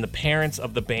lost, and the parents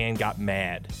of the band got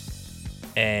mad.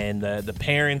 And the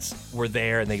parents were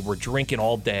there, and they were drinking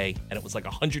all day, and it was like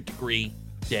 100-degree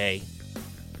day.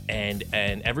 And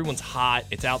everyone's hot.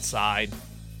 It's outside.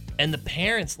 And the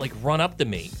parents run up to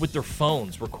me with their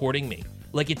phones recording me.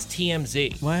 Like it's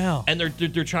TMZ. Wow. And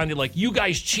they're trying to you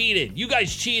guys cheated. You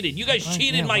guys cheated. You guys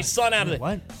cheated my son out of it.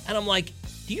 What? And I'm like,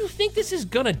 do you think this is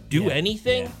gonna do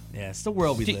anything? Yeah, it's the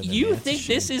world we live in. Do you think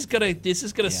this is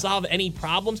gonna solve any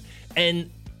problems?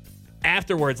 And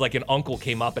afterwards, an uncle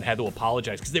came up and had to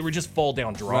apologize because they were just fall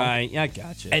down drunk. Right, I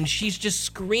gotcha. And she's just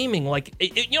screaming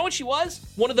you know what she was?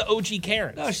 One of the OG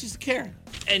Karens. No, she's a Karen.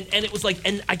 And it was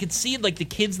and I could see the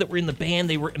kids that were in the band,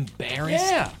 they were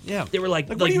embarrassed. Yeah. They were what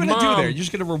are you gonna do there? You're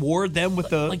just gonna reward them with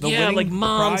the winning,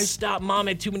 Mom, prize? stop. Mom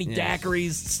had too many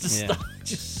daiquiris.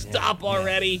 Stop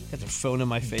already. Got their phone in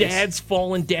my face. Dad's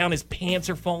falling down. His pants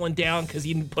are falling down because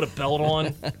he didn't put a belt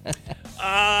on.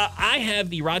 I have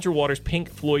the Roger Waters Pink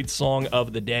Floyd song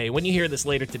of the day. When you hear this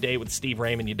later today with Steve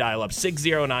Raymond, you dial up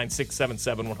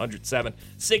 609-677-107,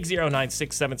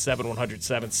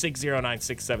 609-677-107,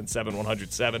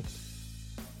 609-677-107.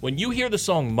 When you hear the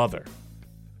song Mother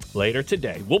later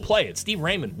today, we'll play it. Steve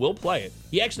Raymond will play it.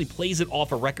 He actually plays it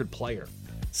off a record player.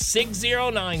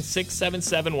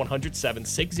 609-677-107,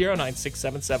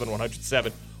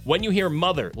 609-677-107. When you hear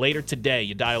Mother later today,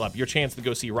 you dial up your chance to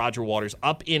go see Roger Waters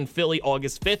up in Philly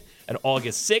August 5th and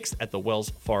August 6th at the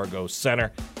Wells Fargo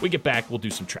Center. We get back, we'll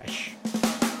do some trash.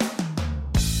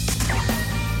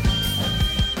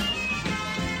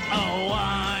 Oh,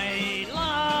 I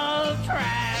love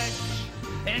trash.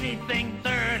 Anything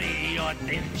dirty or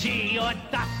dingy or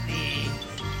dusty.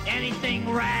 Anything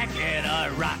ragged or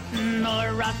rotten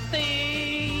or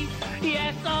rusty.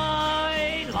 Yes,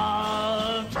 I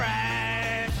love trash.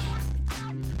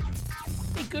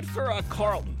 Hey, good for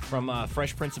Carlton from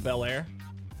Fresh Prince of Bel-Air.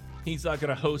 He's going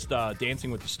to host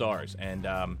Dancing with the Stars, and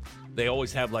they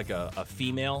always have a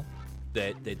female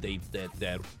that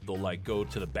they'll go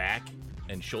to the back,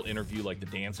 and she'll interview the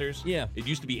dancers. Yeah. It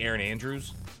used to be Erin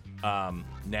Andrews.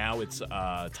 Now it's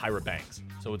Tyra Banks.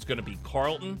 So it's going to be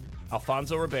Carlton,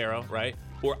 Alfonso Ribeiro, right?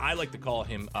 Or I like to call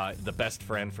him the best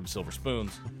friend from Silver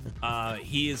Spoons.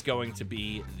 He is going to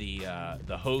be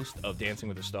the host of Dancing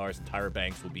with the Stars, and Tyra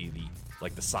Banks will be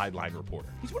the sideline reporter.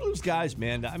 He's one of those guys,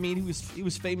 man. I mean, he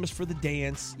was famous for the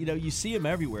dance. You see him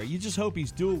everywhere. You just hope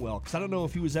he's doing well, because I don't know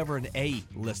if he was ever an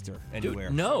A-lister anywhere.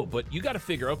 Dude, no, but you got to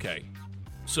figure, okay,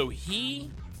 so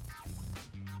he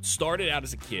started out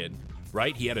as a kid,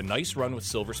 right? He had a nice run with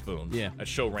Silver Spoons. Yeah. That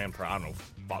show ran for, I don't know,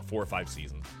 about 4 or 5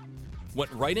 seasons.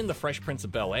 Went right into Fresh Prince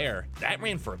of Bel-Air. That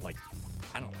ran for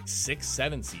 6,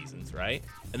 7 seasons, right?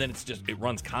 And then it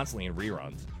runs constantly in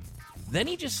reruns. Then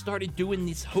he just started doing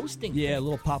these hosting things.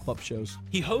 Little pop-up shows.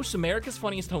 He hosts America's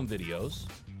Funniest Home Videos.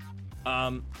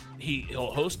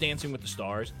 He'll host Dancing with the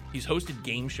Stars. He's hosted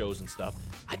game shows and stuff.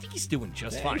 I think he's doing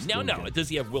just Yeah, fine. he's Now, doing good. does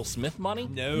he have Will Smith money?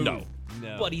 No.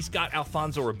 But he's got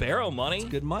Alfonso Ribeiro money. It's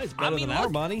good money. It's better than our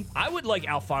money. I would like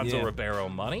Alfonso Yeah. Ribeiro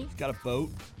money. He's got a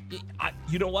boat.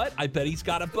 You know what? I bet he's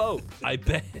got a boat. I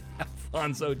bet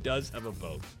Alfonso does have a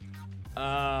boat.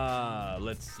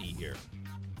 Let's see here.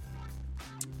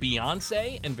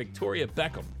 Beyonce and Victoria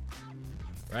Beckham.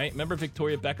 Right? Remember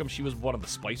Victoria Beckham? She was one of the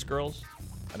Spice Girls.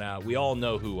 And we all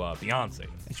know who Beyonce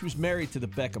is. And she was married to the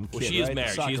Beckham kid. Well, she is right? married.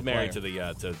 The She's soccer married player.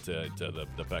 to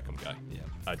the Beckham guy.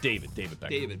 Yeah. David Beckham.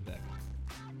 David Beckham.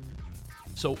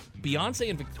 So Beyonce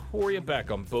and Victoria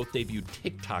Beckham both debuted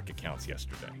TikTok accounts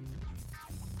yesterday.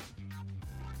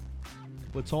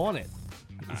 What's on it?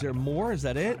 Is there more? Is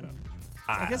that it?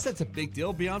 I guess that's a big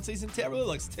deal. Beyonce's in really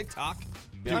likes TikTok.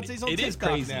 Beyonce's on It TikTok is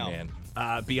crazy, now. man.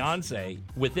 Beyonce,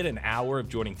 within an hour of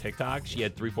joining TikTok, she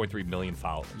had 3.3 million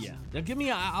followers. Yeah. Now give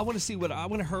me. I want to see what I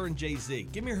want. Her and Jay-Z.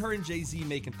 Give me her and Jay-Z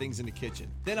making things in the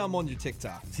kitchen. Then I'm on your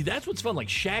TikTok. See, that's what's fun. Like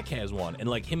Shaq has one, and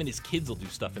like him and his kids will do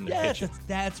stuff in the Yeah, kitchen.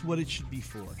 that's what it should be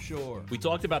for. Sure. We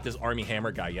talked about this Army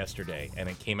Hammer guy yesterday, and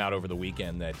it came out over the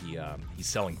weekend that he's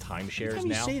selling timeshares Every time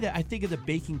now. you say that, I think of the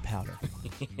baking powder.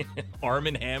 Arm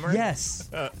and Hammer. Yes.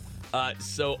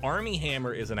 So Army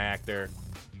Hammer is an actor.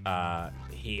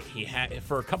 He had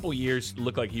for a couple years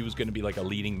looked like he was going to be like a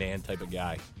leading man type of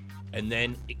guy, and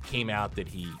then it came out that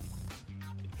he's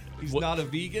not a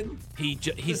vegan.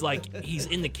 He's like he's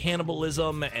into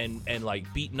cannibalism and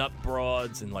like beating up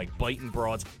broads and like biting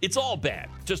broads. It's all bad,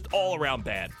 just all around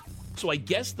bad. So I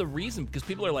guess the reason, because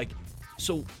people are like,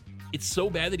 so it's so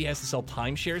bad that he has to sell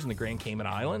timeshares in the Grand Cayman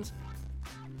Islands.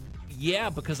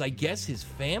 Yeah, because I guess his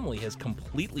family has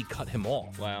completely cut him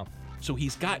off. Wow. So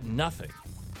he's got nothing.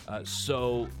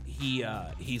 So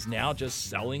he's now just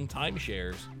selling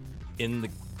timeshares in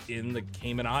the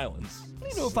Cayman Islands. I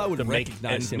don't know if I would to make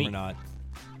recognize ends him meet. or not.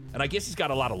 And I guess he's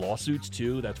got a lot of lawsuits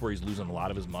too. That's where he's losing a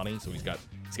lot of his money. So he's got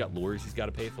lawyers he's got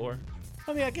to pay for.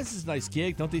 I mean, I guess it's a nice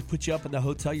gig. Don't they put you up in the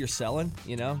hotel you're selling?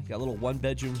 You know, you got a little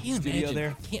one-bedroom Can't studio imagine.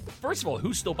 there. First of all,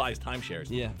 who still buys timeshares?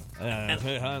 Yeah.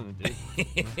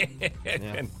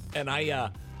 And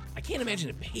I can't imagine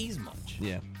it pays much.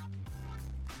 Yeah.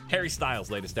 Harry Styles'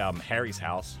 latest album, Harry's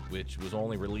House, which was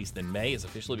only released in May, has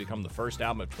officially become the first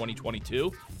album of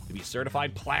 2022 to be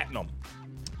certified platinum.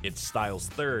 It's Styles'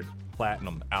 third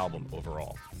platinum album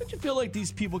overall. Don't you feel like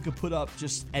these people could put up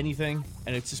just anything,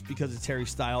 and it's just because it's Harry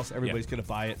Styles, everybody's going to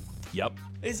buy it? Yep.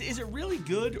 Is it really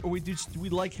good, or we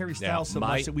like Harry Styles so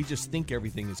much that we just think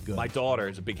everything is good? My daughter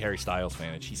is a big Harry Styles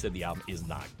fan, and she said the album is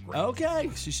not great.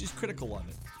 Okay, so she's critical of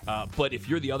it. But if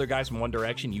you're the other guys from One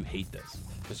Direction, you hate this.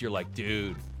 Because you're like,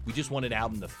 dude, we just want an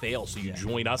album to fail so you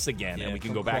join us again, and we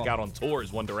can go back out on tour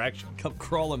as One Direction. Come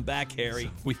crawling back, Harry.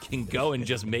 So we can go and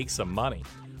just make some money.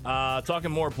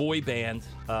 Talking more boy band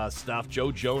stuff,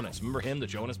 Joe Jonas. Remember him, the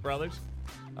Jonas Brothers?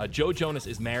 Joe Jonas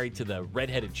is married to the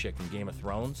redheaded chick from Game of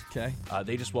Thrones. Okay.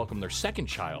 They just welcomed their second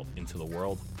child into the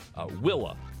world,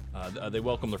 Willa. They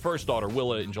welcomed their first daughter,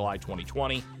 Willa, in July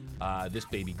 2020. This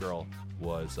baby girl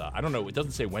was, I don't know, it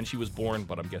doesn't say when she was born,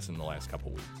 but I'm guessing the last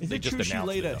couple weeks. Is they it just true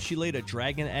she laid it, a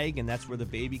dragon egg, and that's where the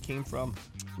baby came from?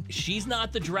 She's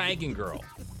not the dragon girl.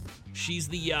 She's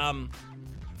the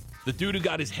dude who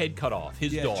got his head cut off,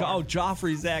 his daughter.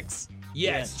 Joffrey's ex.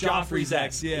 Yes, Joffrey's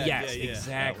ex. Yes,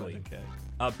 exactly.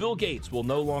 Okay. Bill Gates will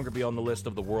no longer be on the list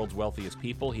of the world's wealthiest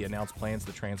people. He announced plans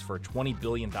to transfer $20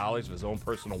 billion of his own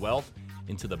personal wealth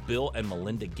into the Bill and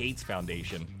Melinda Gates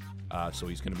Foundation. So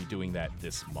he's going to be doing that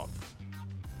this month.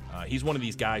 He's one of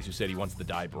these guys who said he wants to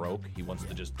die broke. He wants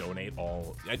to just donate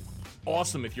all.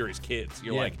 Awesome if you're his kids.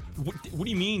 You're like, what do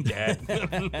you mean, Dad?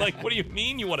 Like, what do you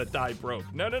mean you want to die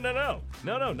broke? No, not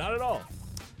at all.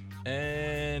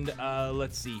 And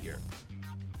let's see here.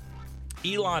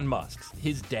 Elon Musk's,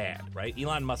 his dad, right?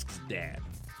 Elon Musk's dad,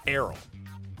 Errol,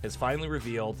 has finally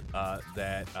revealed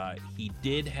that he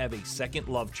did have a second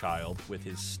love child with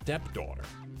his stepdaughter.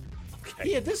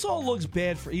 Okay. Yeah, this all looks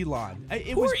bad for Elon.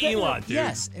 Poor Elon, dude.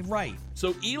 Yes, right.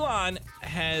 So Elon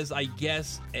has, I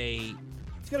guess, He's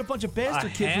got a bunch of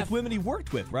bastard kids with women he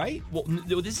worked with, right? Well,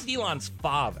 no, this is Elon's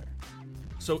father.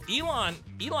 So Elon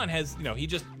has, he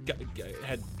just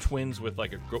had twins with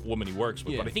like a woman he works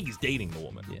with, but I think he's dating the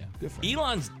woman. Yeah, good for him.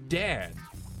 Elon's dad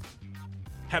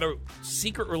had a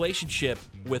secret relationship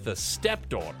with a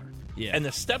stepdaughter. Yeah. And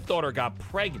the stepdaughter got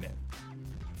pregnant.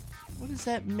 What does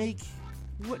that make?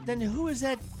 Then who is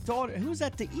that daughter? Who is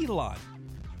that to Elon?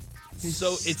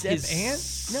 So it's his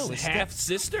aunt? No, his half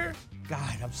sister.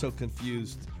 God, I'm so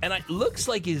confused. And it looks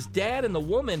like his dad and the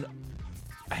woman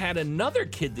had another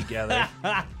kid together.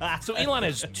 So Elon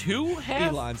has two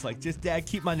half Elon's like, just Dad,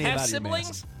 keep my name out of your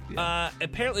siblings. mess.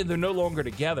 Apparently they're no longer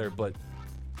together, but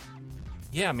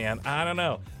yeah, man, I don't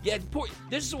know. Yeah,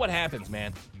 this is what happens,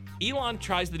 man. Elon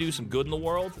tries to do some good in the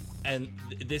world, and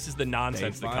this is the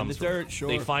nonsense They that find comes the from dirt, it. sure.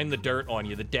 They find the dirt on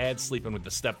you. The dad's sleeping with the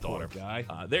stepdaughter. Poor guy.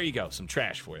 There you go, some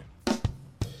trash for you.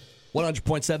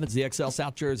 100.7 ZXL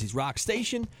South Jersey's Rock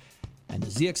Station and the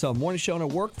ZXL Morning Show and a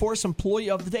Workforce Employee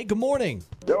of the Day. Good morning.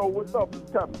 Yo, what's up? It's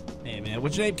Kevin. Hey, man.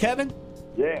 What's your name, Kevin?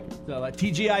 Yeah. So,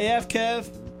 TGIF, Kev?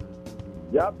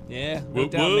 Yep. Yeah. Whoop,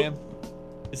 Look down, whoop. man.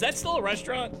 Is that still a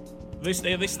restaurant? Are they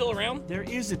still around? There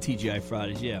is a TGI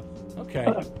Fridays, yeah. Okay.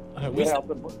 Yeah,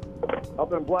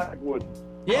 up in Blackwood.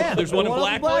 Yeah, there's one in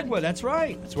Blackwood? That's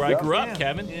right. That's where I grew up, Yeah.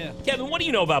 Kevin. Yeah. Kevin, what do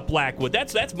you know about Blackwood?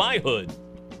 That's my hood.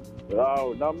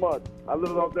 Oh, not much. I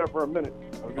lived out there for a minute.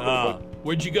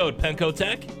 Where'd you go? Penco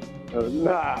Tech?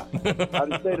 Nah. I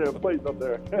just stayed at a place up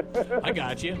there. I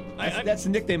got you. That's the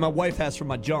nickname my wife has for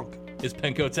my junk. Is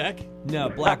Penco Tech? No,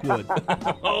 Blackwood.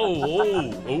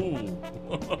 Oh.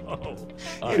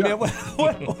 Hey, man,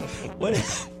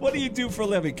 what do you do for a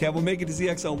living, Kev? We'll make it to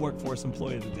ZXL Workforce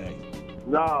Employee of the Day.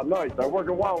 Nah, nice. I work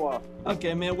at Wawa.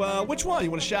 Okay, man. Well, which one?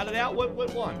 You want to shout it out? What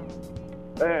one?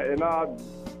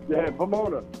 In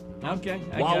Pomona. Okay.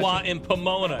 Wawa in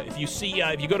Pomona. If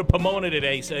you go to Pomona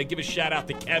today, give a shout out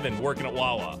to Kevin working at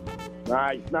Wawa.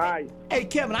 Nice. Hey,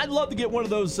 Kevin, I'd love to get one of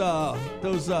those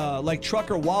like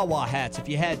trucker Wawa hats. If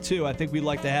you had two, I think we'd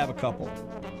like to have a couple.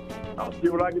 I'll see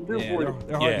what I can do for you.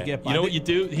 They're hard to get by. You know what you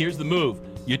do? Here's the move.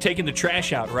 You're taking the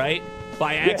trash out, right?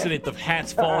 By accident, the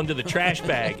hats fall into the trash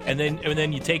bag, and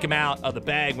then you take them out of the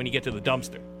bag when you get to the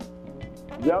dumpster.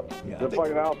 Yep. They're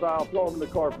fucking outside. I'll throw them in the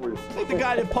car for you. I think the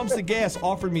guy that pumps the gas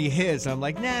offered me his. I'm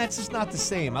like, nah, it's just not the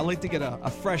same. I like to get a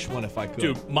fresh one if I could.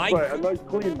 Dude, a nice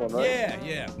clean one, right?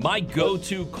 Yeah. My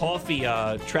go-to coffee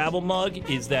travel mug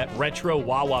is that retro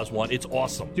Wawa's one. It's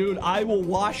awesome. Dude, I will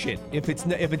wash it. If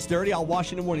it's dirty, I'll wash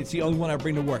it in the morning. It's the only one I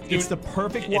bring to work. Dude, it's the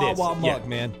perfect it is. Wawa mug, Yeah.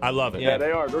 man. I love it. Yeah,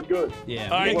 they are. They're good. Yeah.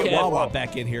 All right, We'll get Kev. Wawa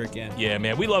back in here again. Yeah,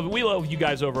 man. We love you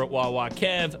guys over at Wawa.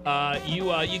 Kev,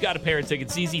 you got a pair of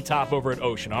tickets. ZZ Top over at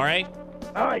Ocean, all right?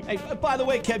 All right. Hey, by the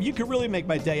way, Kev, you could really make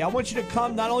my day. I want you to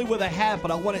come not only with a hat, but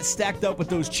I want it stacked up with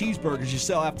those cheeseburgers you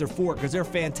sell after 4 because they're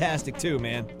fantastic too,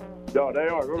 man. Yo, they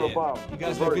are. They're no problem. You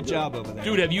guys do a good job over there.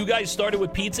 Dude, have you guys started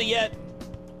with pizza yet?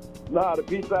 Nah, the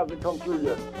pizza hasn't come through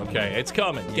yet. Okay, it's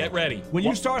coming. Get ready. When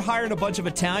you start hiring a bunch of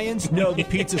Italians, know the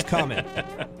pizza's coming.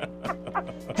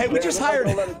 Hey, we just hired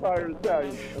 3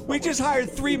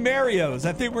 Marios.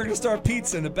 I think we're gonna start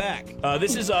pizza in the back.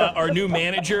 This is our new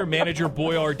manager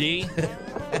Boyardee.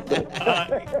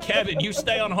 Kevin, you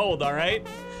stay on hold, all right?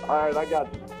 All right, I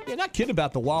got you. Yeah, not kidding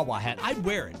about the Wawa hat. I'd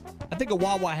wear it. I think a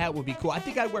Wawa hat would be cool. I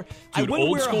think I'd wear. I Dude, wouldn't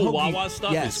old wear school a hoagie. Wawa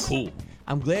stuff Yes. is cool.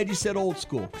 I'm glad you said old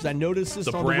school because I noticed this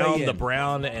The on the way in.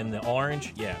 brown and the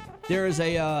orange. Yeah. There's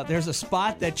a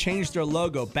spot that changed their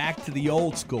logo back to the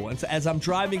old school. And so as I'm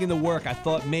driving into work, I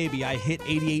thought maybe I hit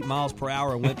 88 miles per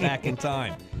hour and went back in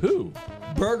time. Who?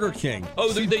 Burger King.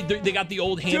 Oh, they got the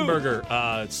old hamburger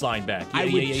sign back. Yeah, I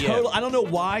I don't know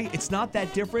why. It's not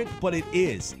that different, but it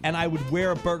is. And I would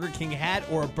wear a Burger King hat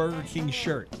or a Burger King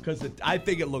shirt because I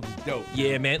think it looks dope.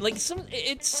 Yeah, man. Like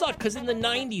it sucked because in the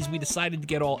 90s we decided to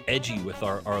get all edgy with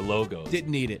our logos.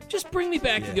 Didn't need it. Just bring me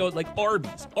back to the old, like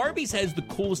Arby's. Arby's has the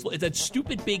coolest. It's that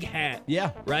stupid big hat.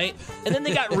 Yeah. Right. And then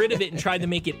they got rid of it and tried to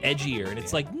make it edgier. And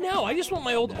it's like, no, I just want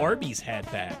my old Arby's hat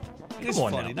back. It's Come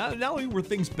on funny. now. Not only were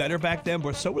things better back then,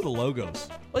 but so were the logos.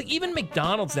 Like even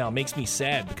McDonald's now makes me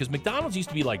sad because McDonald's used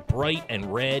to be like bright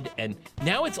and red, and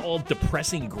now it's all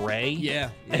depressing gray.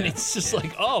 Yeah. And it's just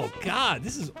like, oh God,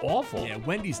 this is awful. Yeah,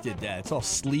 Wendy's did that. It's all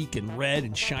sleek and red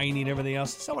and shiny and everything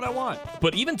else. That's not what I want.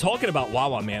 But even talking about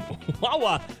Wawa, man,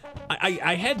 Wawa,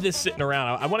 I had this sitting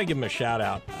around. I want to give him a shout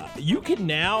out. You can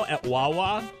now at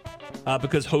Wawa,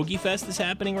 because Hoagie Fest is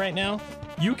happening right now,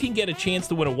 you can get a chance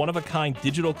to win a one-of-a-kind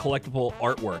digital collectible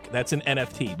artwork. That's an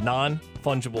NFT,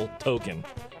 non-fungible token.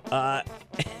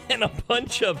 And a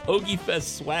bunch of Hoagie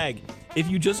Fest swag. If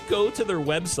you just go to their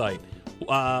website,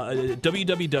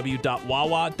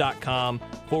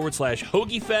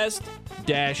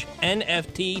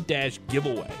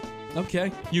 www.wawa.com/HoagieFest-NFT-giveaway.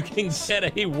 Okay. You can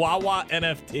get a Wawa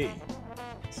NFT.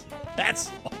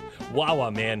 That's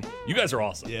Wawa, man. You guys are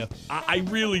awesome. Yeah. I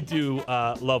really do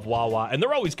love Wawa. And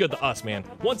they're always good to us, man.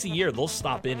 Once a year, they'll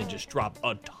stop in and just drop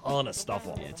a ton of stuff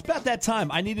off. It's about that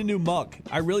time. I need a new mug.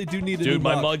 I really do need a new Dude,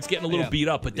 mug. my mug's getting a little beat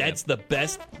up, but that's the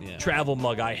best Yeah. travel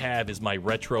mug I have is my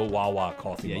retro Wawa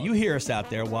coffee Yeah, mug. you hear us out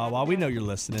there, Wawa. We know you're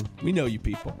listening. We know you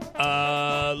people.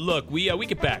 Look, we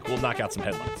get back. We'll knock out some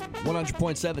headlines.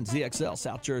 100.7 ZXL,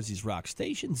 South Jersey's rock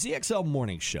station, ZXL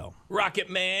Morning Show. Rocket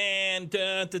Man.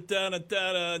 Dun, dun, dun, dun,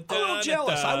 dun, I'm a little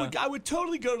jealous. dun. I would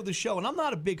totally go to the show, and I'm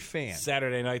not a big fan.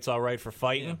 Saturday night's all right for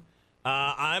fighting.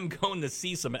 I'm going to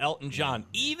see some Elton John,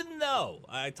 even though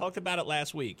I talked about it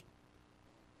last week.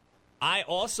 I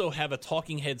also have a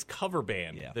Talking Heads cover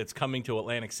band that's coming to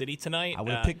Atlantic City tonight. I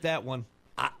would have picked that one.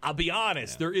 I'll be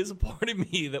honest, there is a part of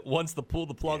me that wants to pull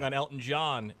the plug on Elton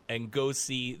John and go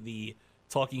see the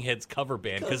Talking Heads cover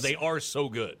band because they are so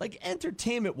good. Like,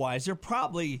 entertainment-wise, they're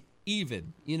probably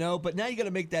even, but now you got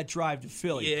to make that drive to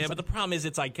Philly. Yeah, but the problem is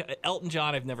Elton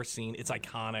John I've never seen. It's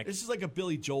iconic. This is like a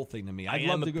Billy Joel thing to me. I'd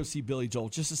love to go see Billy Joel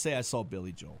just to say I saw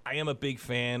Billy Joel. I am a big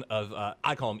fan of,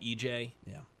 I call him EJ.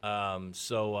 Yeah.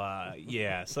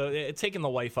 So taking the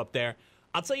wife up there.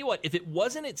 I'll tell you what, if it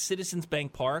wasn't at Citizens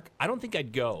Bank Park, I don't think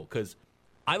I'd go because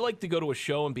I like to go to a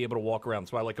show and be able to walk around.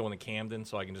 That's why I like going to Camden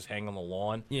so I can just hang on the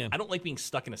lawn. Yeah. I don't like being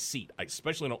stuck in a seat. I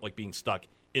especially don't like being stuck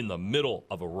in the middle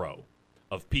of a row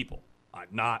of people.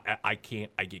 I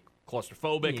can't. I get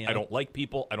claustrophobic. Yeah. I don't like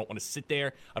people. I don't want to sit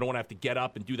there. I don't want to have to get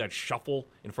up and do that shuffle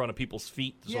in front of people's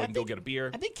feet so I can go get a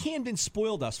beer. I think Camden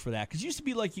spoiled us for that because it used to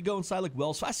be like you go inside like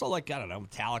Wells. I saw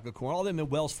Metallica, Korn, all them in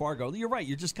Wells Fargo. You're right.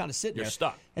 You're just kind of sitting You're there.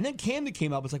 stuck. And then Camden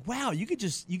came up. It's like, wow, you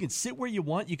can sit where you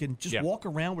want. You can just walk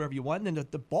around wherever you want. And then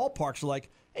the ballparks are like,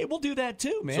 hey, we'll do that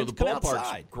too, man. So the Just come ballpark's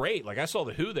outside. great. Like I saw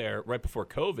the Who there right before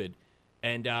COVID,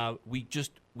 and we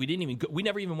didn't even go, we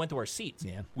never even went to our seats.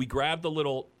 Yeah. We grabbed the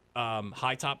little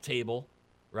high top table,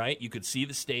 right? You could see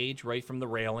the stage right from the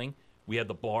railing. We had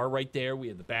the bar right there. We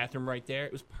had the bathroom right there.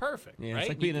 It was perfect. Yeah, right? it's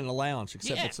like being in a lounge,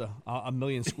 except it's a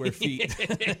million square feet.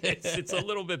 it's a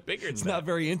little bit bigger. It's than that. not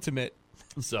very intimate.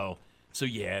 So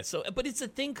but it's a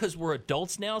thing because we're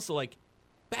adults now. So like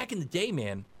back in the day,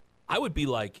 man, I would be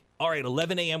like, all right,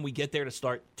 11 a.m. we get there to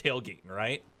start tailgating,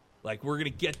 right? Like we're gonna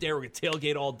get there, we're gonna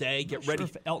tailgate all day, get ready. Sure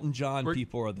if Elton John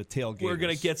people are the tailgaters. We're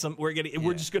gonna get some. We're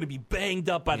just gonna be banged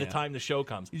up by the time the show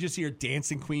comes. You just hear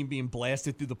Dancing Queen being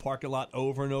blasted through the parking lot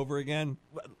over and over again.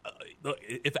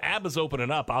 If ABBA's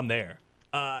opening up, I'm there.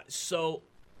 So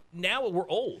now we're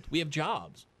old. We have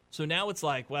jobs. So now it's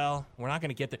like, well, we're not going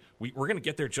to get there. We're going to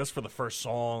get there just for the first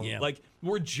song. Yeah. Like,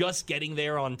 we're just getting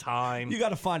there on time. You got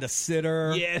to find a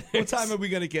sitter. Yeah. What time are we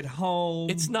going to get home?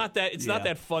 It's not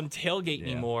that fun tailgate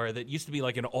anymore. That used to be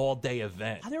like an all-day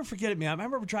event. I'll never forget it, man. I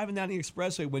remember driving down the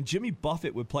expressway when Jimmy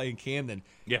Buffett would play in Camden.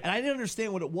 Yeah. And I didn't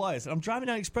understand what it was. And I'm driving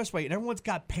down the expressway, and everyone's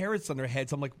got parrots on their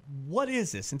heads. I'm like, what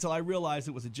is this? Until I realized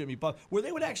it was a Jimmy Buffett, where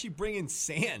they would actually bring in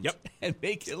sand and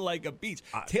make it like a beach.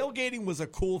 Tailgating was a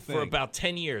cool thing. For about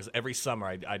 10 years, every summer,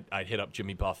 I'd hit up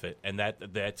Jimmy Buffett, and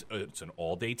that's it's an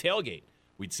all-day tailgate.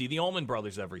 We'd see the Allman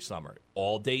Brothers every summer,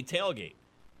 all-day tailgate.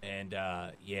 And,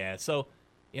 so,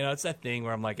 it's that thing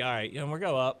where I'm like, all right, we'll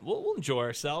go up. We'll enjoy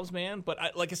ourselves, man.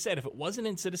 But like I said, if it wasn't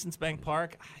in Citizens Bank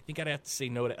Park, I think I'd have to say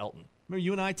no to Elton. Remember,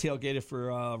 you and I tailgated for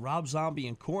Rob Zombie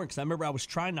and Korn, because I remember I was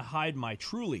trying to hide my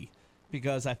Truly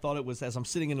because I thought it was, as I'm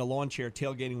sitting in the lawn chair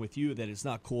tailgating with you, that it's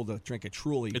not cool to drink a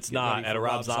Truly. It's not at a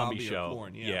Rob Zombie show.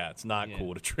 Korn. Yeah, it's not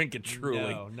cool to drink a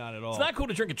Truly. No, not at all. It's not cool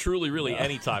to drink a Truly really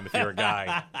anytime if you're a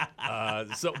guy.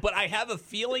 But I have a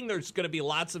feeling there's going to be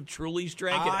lots of Trulies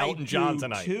drank at Elton John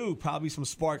tonight. Too. Probably some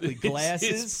sparkly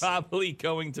glasses. It's probably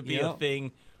going to be a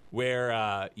thing where,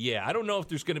 I don't know if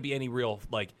there's going to be any real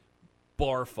like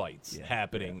bar fights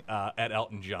happening at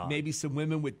Elton John. Maybe some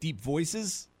women with deep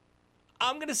voices.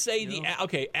 I'm going to say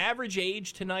average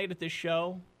age tonight at this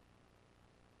show,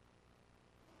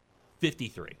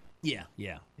 53. Yeah.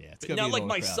 It's now, like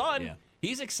my son,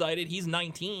 he's excited. He's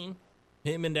 19.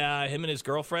 Him and his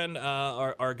girlfriend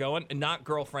are going, and not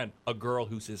girlfriend, a girl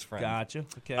who's his friend. Gotcha.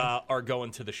 Okay. Are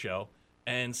going to the show.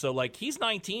 And so, like, he's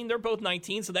 19. They're both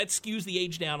 19, so that skews the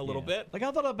age down a little bit. Like, I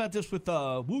thought about this with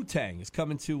Wu-Tang is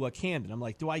coming to Camden. I'm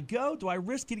like, do I go? Do I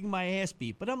risk getting my ass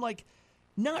beat? But I'm like,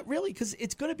 not really, because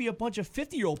it's going to be a bunch of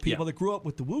 50-year-old people that grew up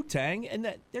with the Wu-Tang, and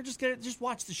that they're just going to just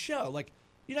watch the show. Like,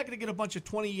 you're not going to get a bunch of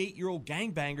 28-year-old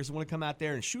gangbangers who want to come out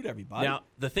there and shoot everybody. Now,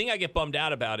 the thing I get bummed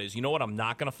out about is, you know what I'm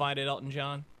not going to find at Elton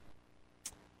John?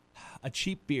 A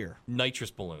cheap beer.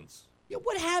 Nitrous balloons. Yeah,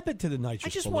 what happened to the nitrous I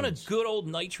just balloons? want a good old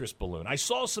nitrous balloon. I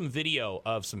saw some video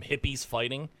of some hippies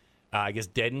fighting. I guess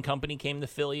Dead & Company came to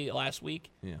Philly last week.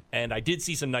 Yeah. And I did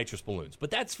see some nitrous balloons. But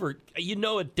that's for,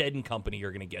 at Dead & Company,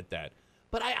 you're going to get that.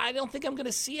 But I don't think I'm going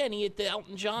to see any at the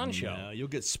Elton John show. No, you'll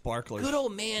get sparklers. Good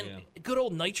old man, good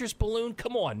old nitrous balloon.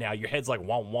 Come on now, your head's like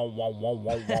wah wah wah wah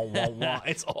wah wah wah wah.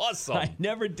 It's awesome. I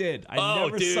never did. I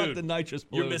never sucked the nitrous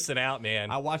balloon. You're missing out, man.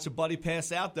 I watched a buddy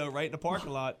pass out though, right in the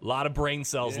parking lot. A lot of brain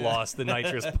cells lost. The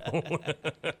nitrous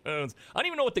balloons. I don't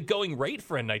even know what the going rate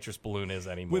for a nitrous balloon is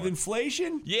anymore. With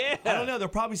inflation? Yeah. I don't know. They're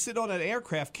probably sitting on an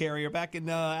aircraft carrier back in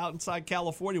out inside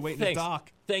California waiting to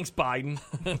dock. Thanks, Biden.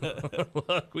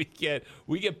 Look, we get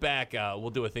back.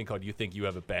 We'll do a thing called You Think You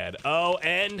Have It Bad. Oh,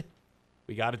 and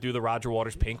we got to do the Roger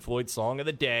Waters Pink Floyd song of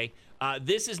the day.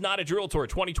 This is Not a Drill Tour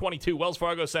 2022, Wells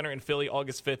Fargo Center in Philly,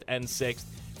 August 5th and 6th.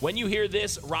 When you hear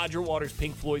this Roger Waters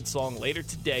Pink Floyd song later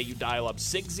today, you dial up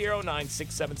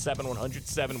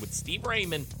 609-677-107 with Steve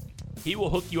Raymond. He will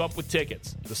hook you up with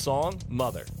tickets. The song,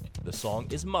 Mother. The song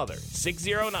is Mother.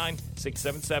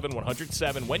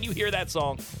 609-677-107. When you hear that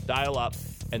song, dial up,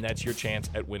 and that's your chance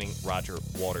at winning Roger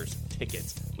Waters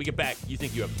tickets. We get back. You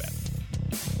Think You Have It Bad.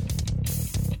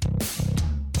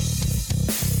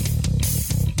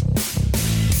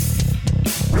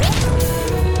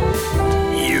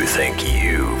 You think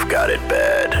you've got it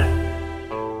bad.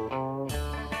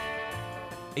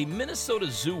 A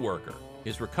Minnesota zoo worker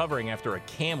is recovering after a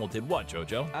camel did what,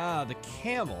 JoJo? The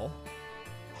camel,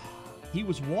 he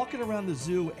was walking around the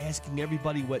zoo asking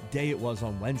everybody what day it was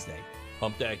on Wednesday.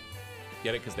 Hump day.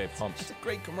 Get it? Because they have humps. That's a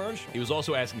great commercial. He was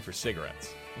also asking for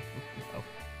cigarettes.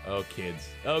 Oh, kids.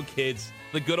 Oh, kids.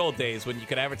 The good old days when you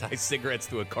could advertise cigarettes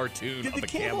to a cartoon Did of the a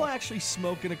camel. camel actually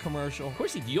smoke in a commercial? Of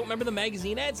course he did. You don't remember the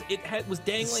magazine ads? It was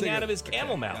dangling out of his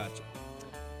camel mouth.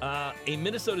 Gotcha. A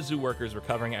Minnesota zoo worker is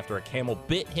recovering after a camel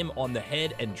bit him on the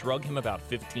head and drug him about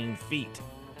 15 feet.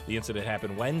 The incident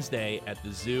happened Wednesday at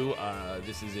the zoo.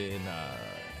 This is in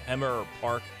Hemmer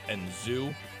Park and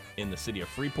Zoo in the city of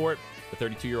Freeport. The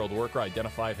 32-year-old worker,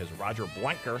 identified as Roger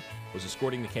Blanker, was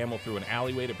escorting the camel through an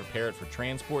alleyway to prepare it for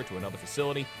transport to another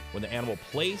facility when the animal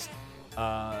placed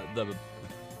the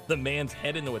man's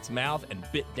head into its mouth and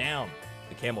bit down.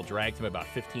 The camel dragged him about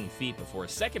 15 feet before a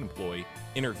second employee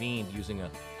intervened using a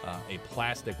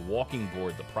plastic walking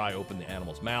board to pry open the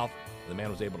animal's mouth. The man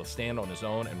was able to stand on his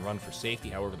own and run for safety.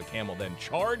 However, the camel then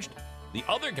charged the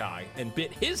other guy and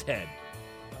bit his head.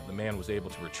 The man was able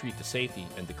to retreat to safety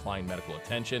and decline medical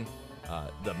attention.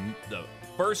 The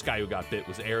first guy who got bit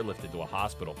was airlifted to a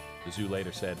hospital. The zoo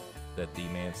later said that the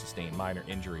man sustained minor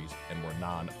injuries and were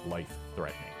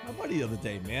non-life-threatening. My buddy the other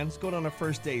day, man, was going on her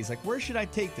first day. He's like, where should I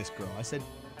take this girl? I said,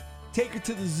 take her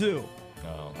to the zoo.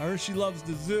 Oh. I heard she loves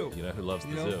the zoo. You know who loves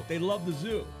the zoo? They love the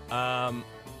zoo.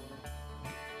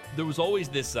 There was always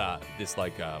this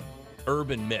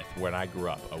urban myth where I grew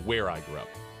up.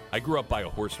 I grew up by a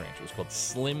horse ranch. It was called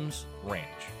Slim's Ranch,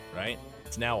 right?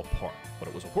 It's now a park, but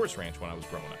it was a horse ranch when I was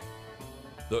growing up.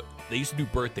 They used to do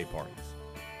birthday parties,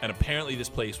 and apparently this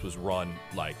place was run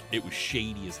like it was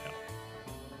shady as hell.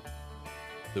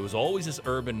 There was always this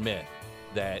urban myth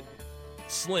that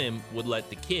Slim would let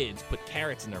the kids put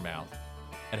carrots in their mouth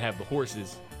and have the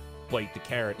horses bite the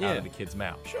carrot out of the kid's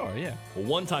mouth. Sure, yeah. Well,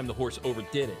 one time the horse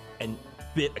overdid it and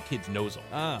bit a kid's nose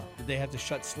off. Did they have to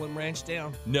shut Slim Ranch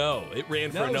down? No, it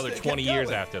ran for another 20 years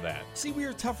after that. See, we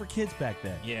were tougher kids back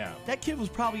then. Yeah. That kid was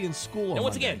probably in school. And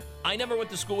once again, I never went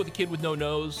to school with a kid with no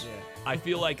nose. Yeah. I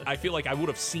feel like I would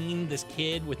have seen this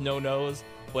kid with no nose,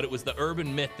 but it was the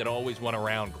urban myth that always went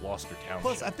around Gloucester Township.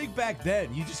 Plus, I think back then,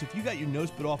 if you got your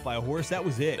nose bit off by a horse, that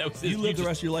was it. You lived the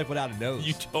rest of your life without a nose.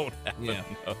 You don't have a nose.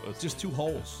 Just two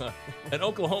holes. An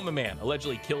Oklahoma man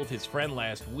allegedly killed his friend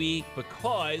last week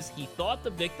because he thought the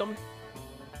victim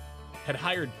had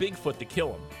hired Bigfoot to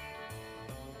kill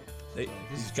him.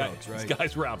 These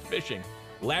guys were out fishing.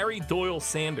 Larry Doyle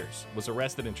Sanders was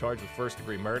arrested and charged with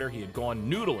first-degree murder. He had gone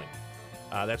noodling.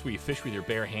 That's where you fish with your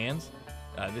bare hands.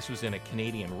 This was in a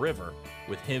Canadian river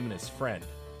with him and his friend.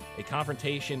 A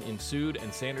confrontation ensued,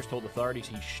 and Sanders told authorities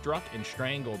he struck and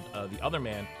strangled the other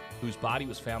man, whose body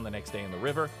was found the next day in the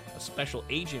river. A special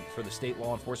agent for the state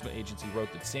law enforcement agency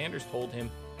wrote that Sanders told him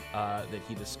that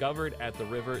he discovered at the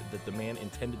river that the man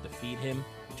intended to feed him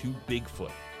to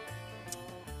Bigfoot.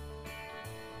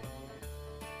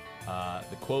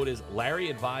 The quote is, Larry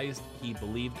advised he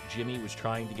believed Jimmy was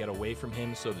trying to get away from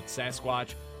him so that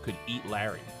Sasquatch could eat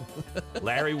Larry.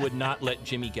 Larry would not let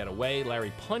Jimmy get away.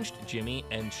 Larry punched Jimmy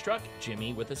and struck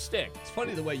Jimmy with a stick. It's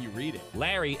funny the way you read it.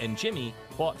 Larry and Jimmy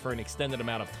fought for an extended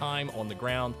amount of time on the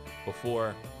ground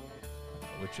before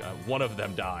one of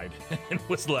them died and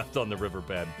was left on the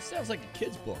riverbed. It sounds like a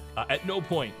kid's book. At no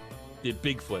point did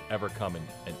Bigfoot ever come and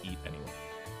eat anyone.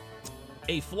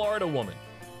 A Florida woman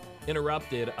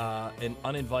interrupted an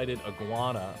uninvited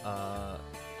iguana.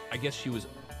 I guess she was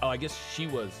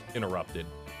interrupted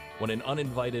when an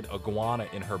uninvited iguana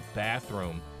in her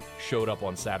bathroom showed up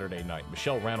on Saturday night.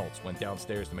 Michelle Reynolds went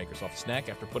downstairs to make herself a snack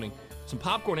after putting some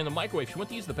popcorn in the microwave. She went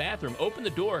to use the bathroom, opened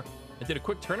the door, and did a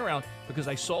quick turnaround because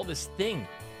I saw this thing.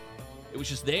 It was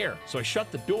just there. So I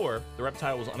shut the door. The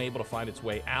reptile was unable to find its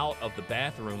way out of the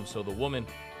bathroom, so the woman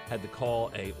had to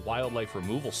call a wildlife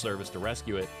removal service to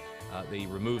rescue it. They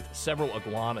removed several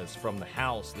iguanas from the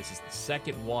house. This is the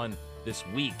second one this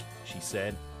week, she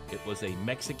said. It was a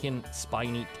Mexican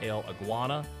spiny tail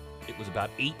iguana. It was about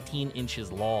 18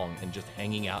 inches long and just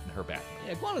hanging out in her bathroom.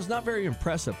 Yeah, iguana's not very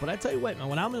impressive, but I tell you what, man,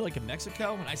 when I'm in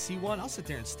Mexico and I see one, I'll sit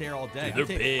there and stare all day. Dude,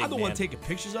 they're big, I'm the one man. taking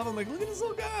pictures of them. Like, look at this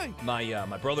little guy.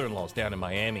 My brother-in-law's down in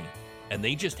Miami, and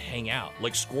they just hang out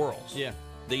like squirrels. Yeah,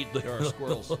 they are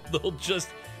squirrels. They'll just,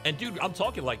 and dude, I'm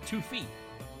talking like 2 feet.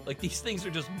 Like these things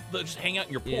they'll just hang out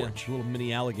in your porch. Yeah, little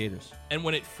mini alligators. And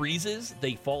when it freezes,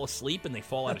 they fall asleep and they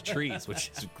fall out of trees,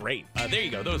 which is great. There you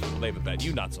go. Those people, they have a bed.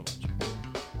 You not so much.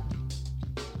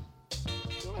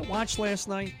 What I watched last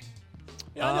night?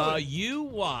 You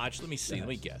watched, let me see, let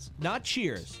me guess. Not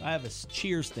Cheers. I have a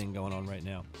Cheers thing going on right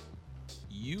now.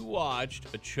 You watched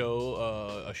a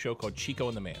show called Chico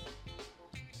and the Man.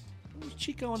 What was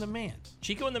Chico and the Man?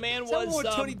 Chico and the Man Is was... that what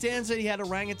Tony Dan said he had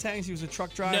orangutans? He was a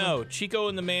truck driver? No, Chico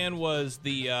and the Man was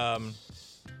the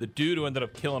dude who ended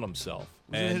up killing himself.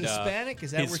 Was it Hispanic?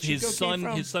 Is that where Chico came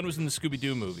from? His son was in the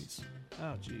Scooby-Doo movies.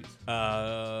 Oh, jeez.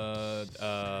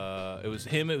 It was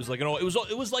him. It was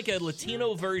like a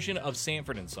Latino version of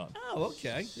Sanford and Son. Oh,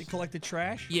 okay. They collected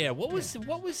trash. Yeah. What was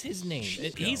his name?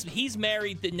 Chico. He's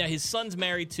married. Now his son's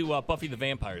married to Buffy the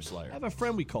Vampire Slayer. I have a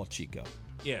friend we call Chico.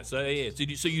 Yeah. So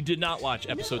you did not watch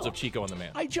episodes of Chico and the Man.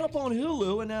 I jump on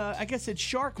Hulu and I guess it's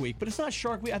Shark Week, but it's not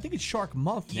Shark Week. I think it's Shark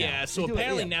Month now. Yeah. So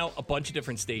apparently now a bunch of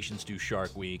different stations do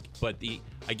Shark Week, but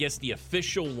I guess the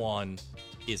official one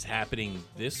is happening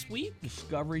this week.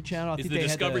 Discovery Channel.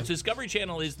 Discovery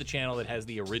Channel is the channel that has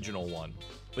the original one.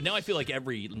 But now I feel like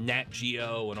every Nat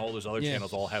Geo and all those other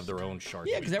channels all have their own Shark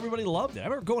Week. Yeah, because everybody loved it. I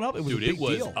remember growing up, it was a big deal.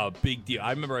 Dude, it was a big deal.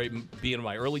 I remember being in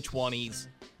my early 20s,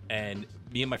 and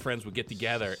me and my friends would get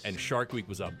together, and Shark Week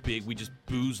was we just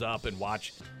booze up and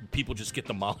watch people just get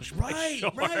demolished by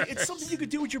sharks. Right. It's something you could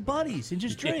do with your buddies and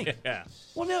just drink. Yeah.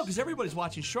 Well, no, because everybody's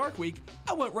watching Shark Week.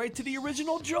 I went right to the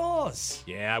original Jaws.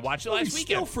 Yeah, I watched it last weekend.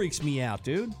 Still freaks me out,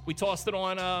 dude. We tossed it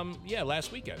on,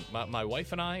 last weekend. My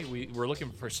wife and I, we were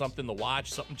looking for something to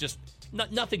watch, something just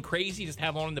nothing crazy, just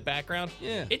have on in the background.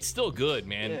 Yeah, it's still good,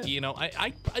 man. Yeah. You know,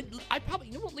 I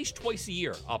probably at least twice a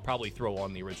year I'll probably throw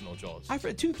on the original Jaws. I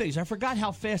forgot two things. I forgot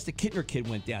how fast the Kittner kid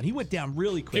went down. He went down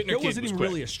really quick. Kittner It wasn't was even quick.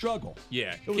 really a struggle.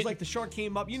 Yeah, it was like the shark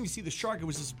came up. You didn't even see the shark. It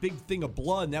was this big thing of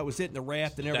blood, and that was it. And the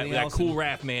raft and everything else. That cool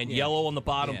raft, man. Yeah. Yellow on the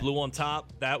bottom, Yeah. blue on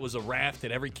top. That was a raft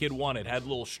that every kid wanted. Had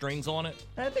little strings on it.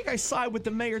 And I think I side with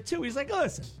the mayor too. He's like,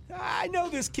 listen, I know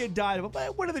this kid died of it,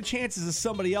 but what are the chances of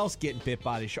somebody else getting bit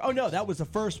by the shark? Oh no, that was the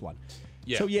first one.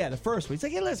 Yeah. So the first one. He's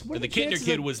like, hey, listen, what are The the Kittner chances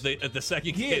kid of... was the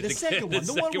second Yeah, kid. the second one.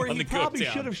 The one where he to go probably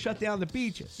down. should have shut down the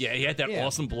beaches. Yeah, he had that Yeah.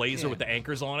 awesome blazer Yeah. with the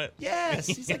anchors on it. Yes.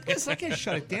 He's like, listen, I can't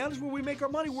shut it down. This is where we make our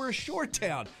money. We're a shore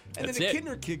town. And That's then the it.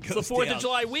 Kittner kid It's goes the 4th down. of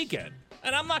July weekend.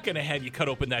 And I'm not going to have you cut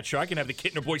open that shark and have the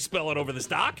Kittner boy spell it over the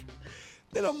stock.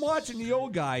 Then I'm watching the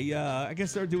old guy. I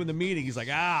guess they're doing the meeting. He's like,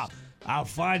 I'll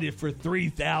find it for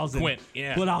 $3,000. Quint,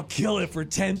 yeah. But I'll kill it for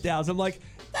 $10,000. I'm like,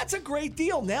 that's a great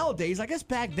deal nowadays. I guess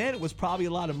back then it was probably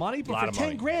a lot of money. But for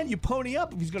 $10,000, you pony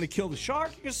up. If he's going to kill the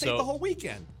shark, you're going to save the whole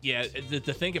weekend. Yeah,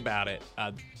 to think about it,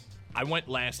 I went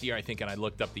last year, I think, and I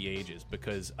looked up the ages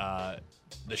because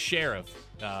the sheriff,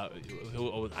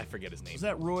 who I forget his name. Is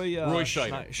that Roy? Roy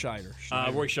Scheider.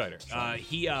 Scheider. Roy Scheider.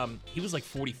 He was like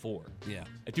 44. Yeah.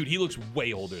 Dude, he looks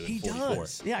way older than 44.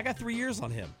 Does. Yeah, I got 3 years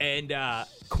on him. And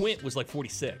Quint was like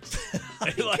 46.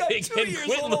 Got 2 years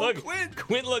on old Quint.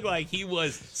 Quint looked like he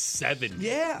was 70.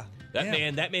 Yeah.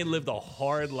 That man lived a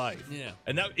hard life. Yeah.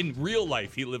 And that in real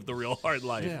life, he lived a real hard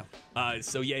life. Yeah.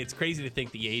 So it's crazy to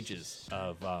think the ages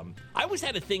of. I always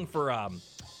had a thing for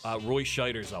Roy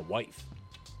Scheider's wife.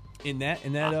 In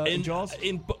Jaws?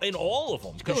 In all of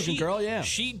them. Good-looking girl, yeah.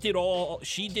 She did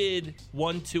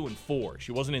 1, 2, and 4.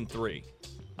 She wasn't in 3.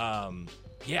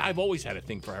 I've always had a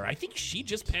thing for her. I think she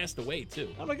just passed away too.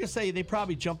 I'm not gonna say they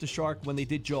probably jumped the shark when they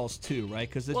did Jaws 2, right?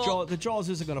 Because the Jaws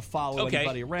isn't gonna follow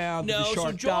anybody around. No, the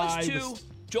shark so Jaws died. 2,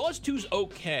 Jaws 2's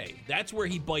okay. That's where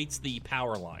he bites the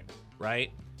power line,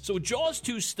 right? So Jaws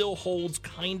 2 still holds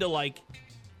kind of like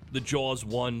the Jaws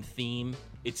 1 theme.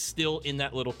 It's still in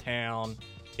that little town.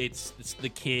 It's the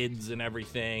kids and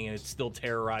everything, and it's still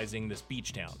terrorizing this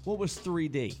beach town. What was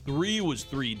 3D? 3 was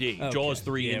 3D. Okay. Jaws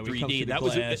 3 in 3D. That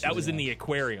was in the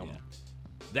aquarium.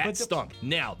 That stunk.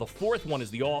 Now, the fourth one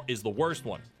is the worst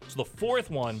one. So the fourth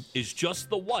one is just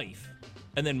the wife,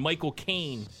 and then Michael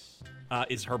Caine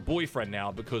is her boyfriend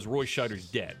now because Roy Scheider's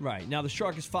dead. Right. Now the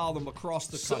shark has followed them across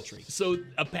the country. So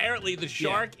apparently the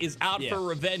shark is out for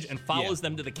revenge and follows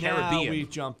them to the Caribbean. Now we've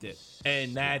jumped it.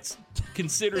 And that's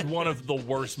considered one of the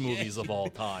worst movies of all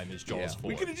time is Jaws 4.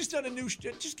 We could have just done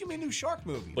just give me a new shark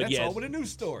movie. But That's all with a new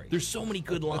story. There's so many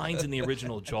good lines in the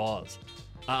original Jaws.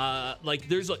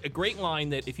 There's a great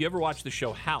line that if you ever watch the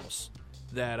show House,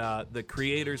 that the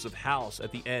creators of House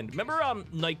at the end. Remember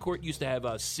Night Court used to have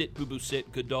Sit, Boo Boo Sit,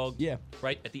 Good Dog? Yeah.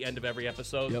 Right? At the end of every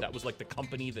episode. Yep. That was like the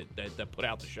company that put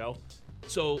out the show.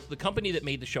 So the company that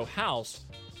made the show House,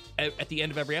 at the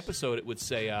end of every episode, it would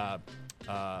say,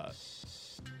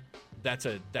 that's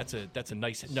a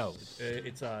nice no.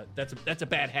 That's a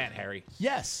bad hat, Harry.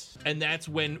 Yes. And that's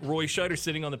when Roy Scheider's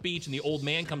sitting on the beach and the old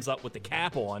man comes up with the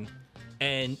cap on.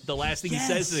 And the last thing he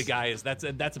says to the guy is, "That's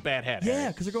a bad hat." Yeah,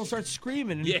 because the girl starts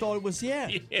screaming, and he thought it was yeah.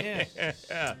 It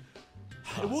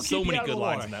will So keep you many out of good the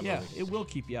lines water. in that Yeah, movie. it will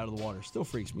keep you out of the water. Still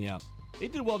freaks me out. They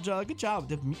did well, good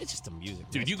job. It's just the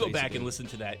music, Dude, you go back and listen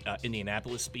to that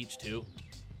Indianapolis speech too,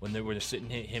 when they were sitting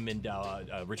him and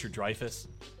Richard Dreyfuss,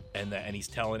 and he's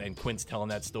telling and Quint's telling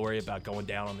that story about going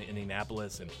down on the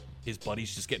Indianapolis and his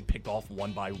buddies just getting picked off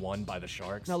one by one by the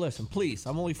sharks. Now listen, please.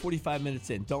 I'm only 45 minutes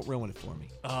in. Don't ruin it for me.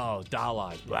 Oh, doll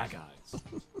eyes, black eyes.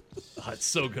 Oh, it's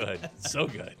so good, so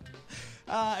good.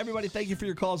 Everybody, thank you for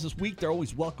your calls this week. They're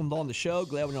always welcomed on the show.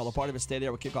 Glad when you're all a part of it. Stay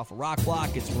there. We'll kick off a rock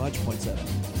block. It's 100.7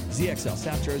 ZXL,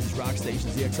 South Jersey's rock station,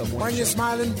 ZXL Morning When you're Show.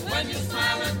 smiling, when you're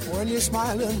smiling, when you're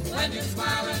smiling, when you're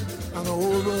smiling, and the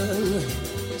whole world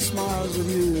smiles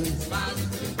with you.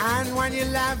 And when you're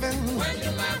laughing,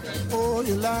 oh,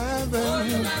 you're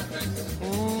laughing.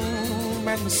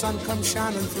 When the sun comes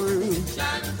shining through.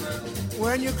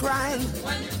 When you're crying,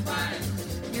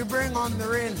 you bring on the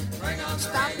rain.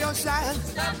 Stop your sighing.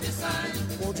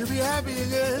 Won't you be happy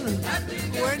again?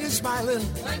 When you're smiling,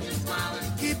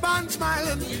 keep on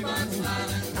smiling.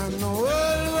 And the whole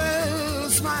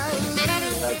world smiles.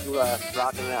 You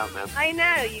rocking it out, man. I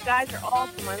know, you guys are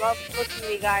awesome. I love listening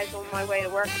to you guys on my way to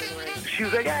work in the morning. She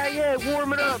was like, yeah,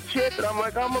 warm it up, Chip. And I'm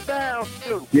like, I'm about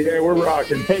to. Yeah, we're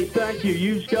rocking. Hey, thank you.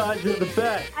 You guys are the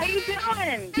best. How you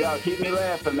doing? Yeah, keep me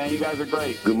laughing, man. You guys are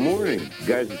great. Good morning. You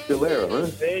guys are still there, huh?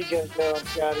 There you go,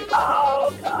 Scotty.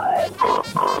 Oh,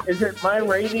 God. Is it my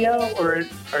radio, or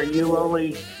are you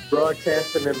only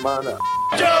broadcasting in mono?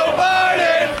 Joe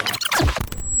Biden!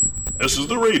 This is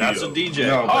the radio. That's a DJ.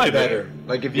 No, Hi, better. man.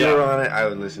 Like, if you were on it, I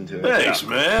would listen to it. Thanks,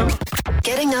 man.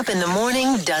 Getting up in the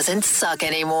morning doesn't suck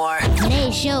anymore.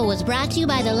 Today's show was brought to you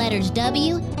by the letters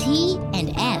W, T, and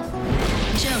F.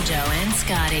 JoJo and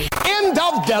Scotty. End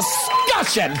of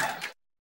discussion.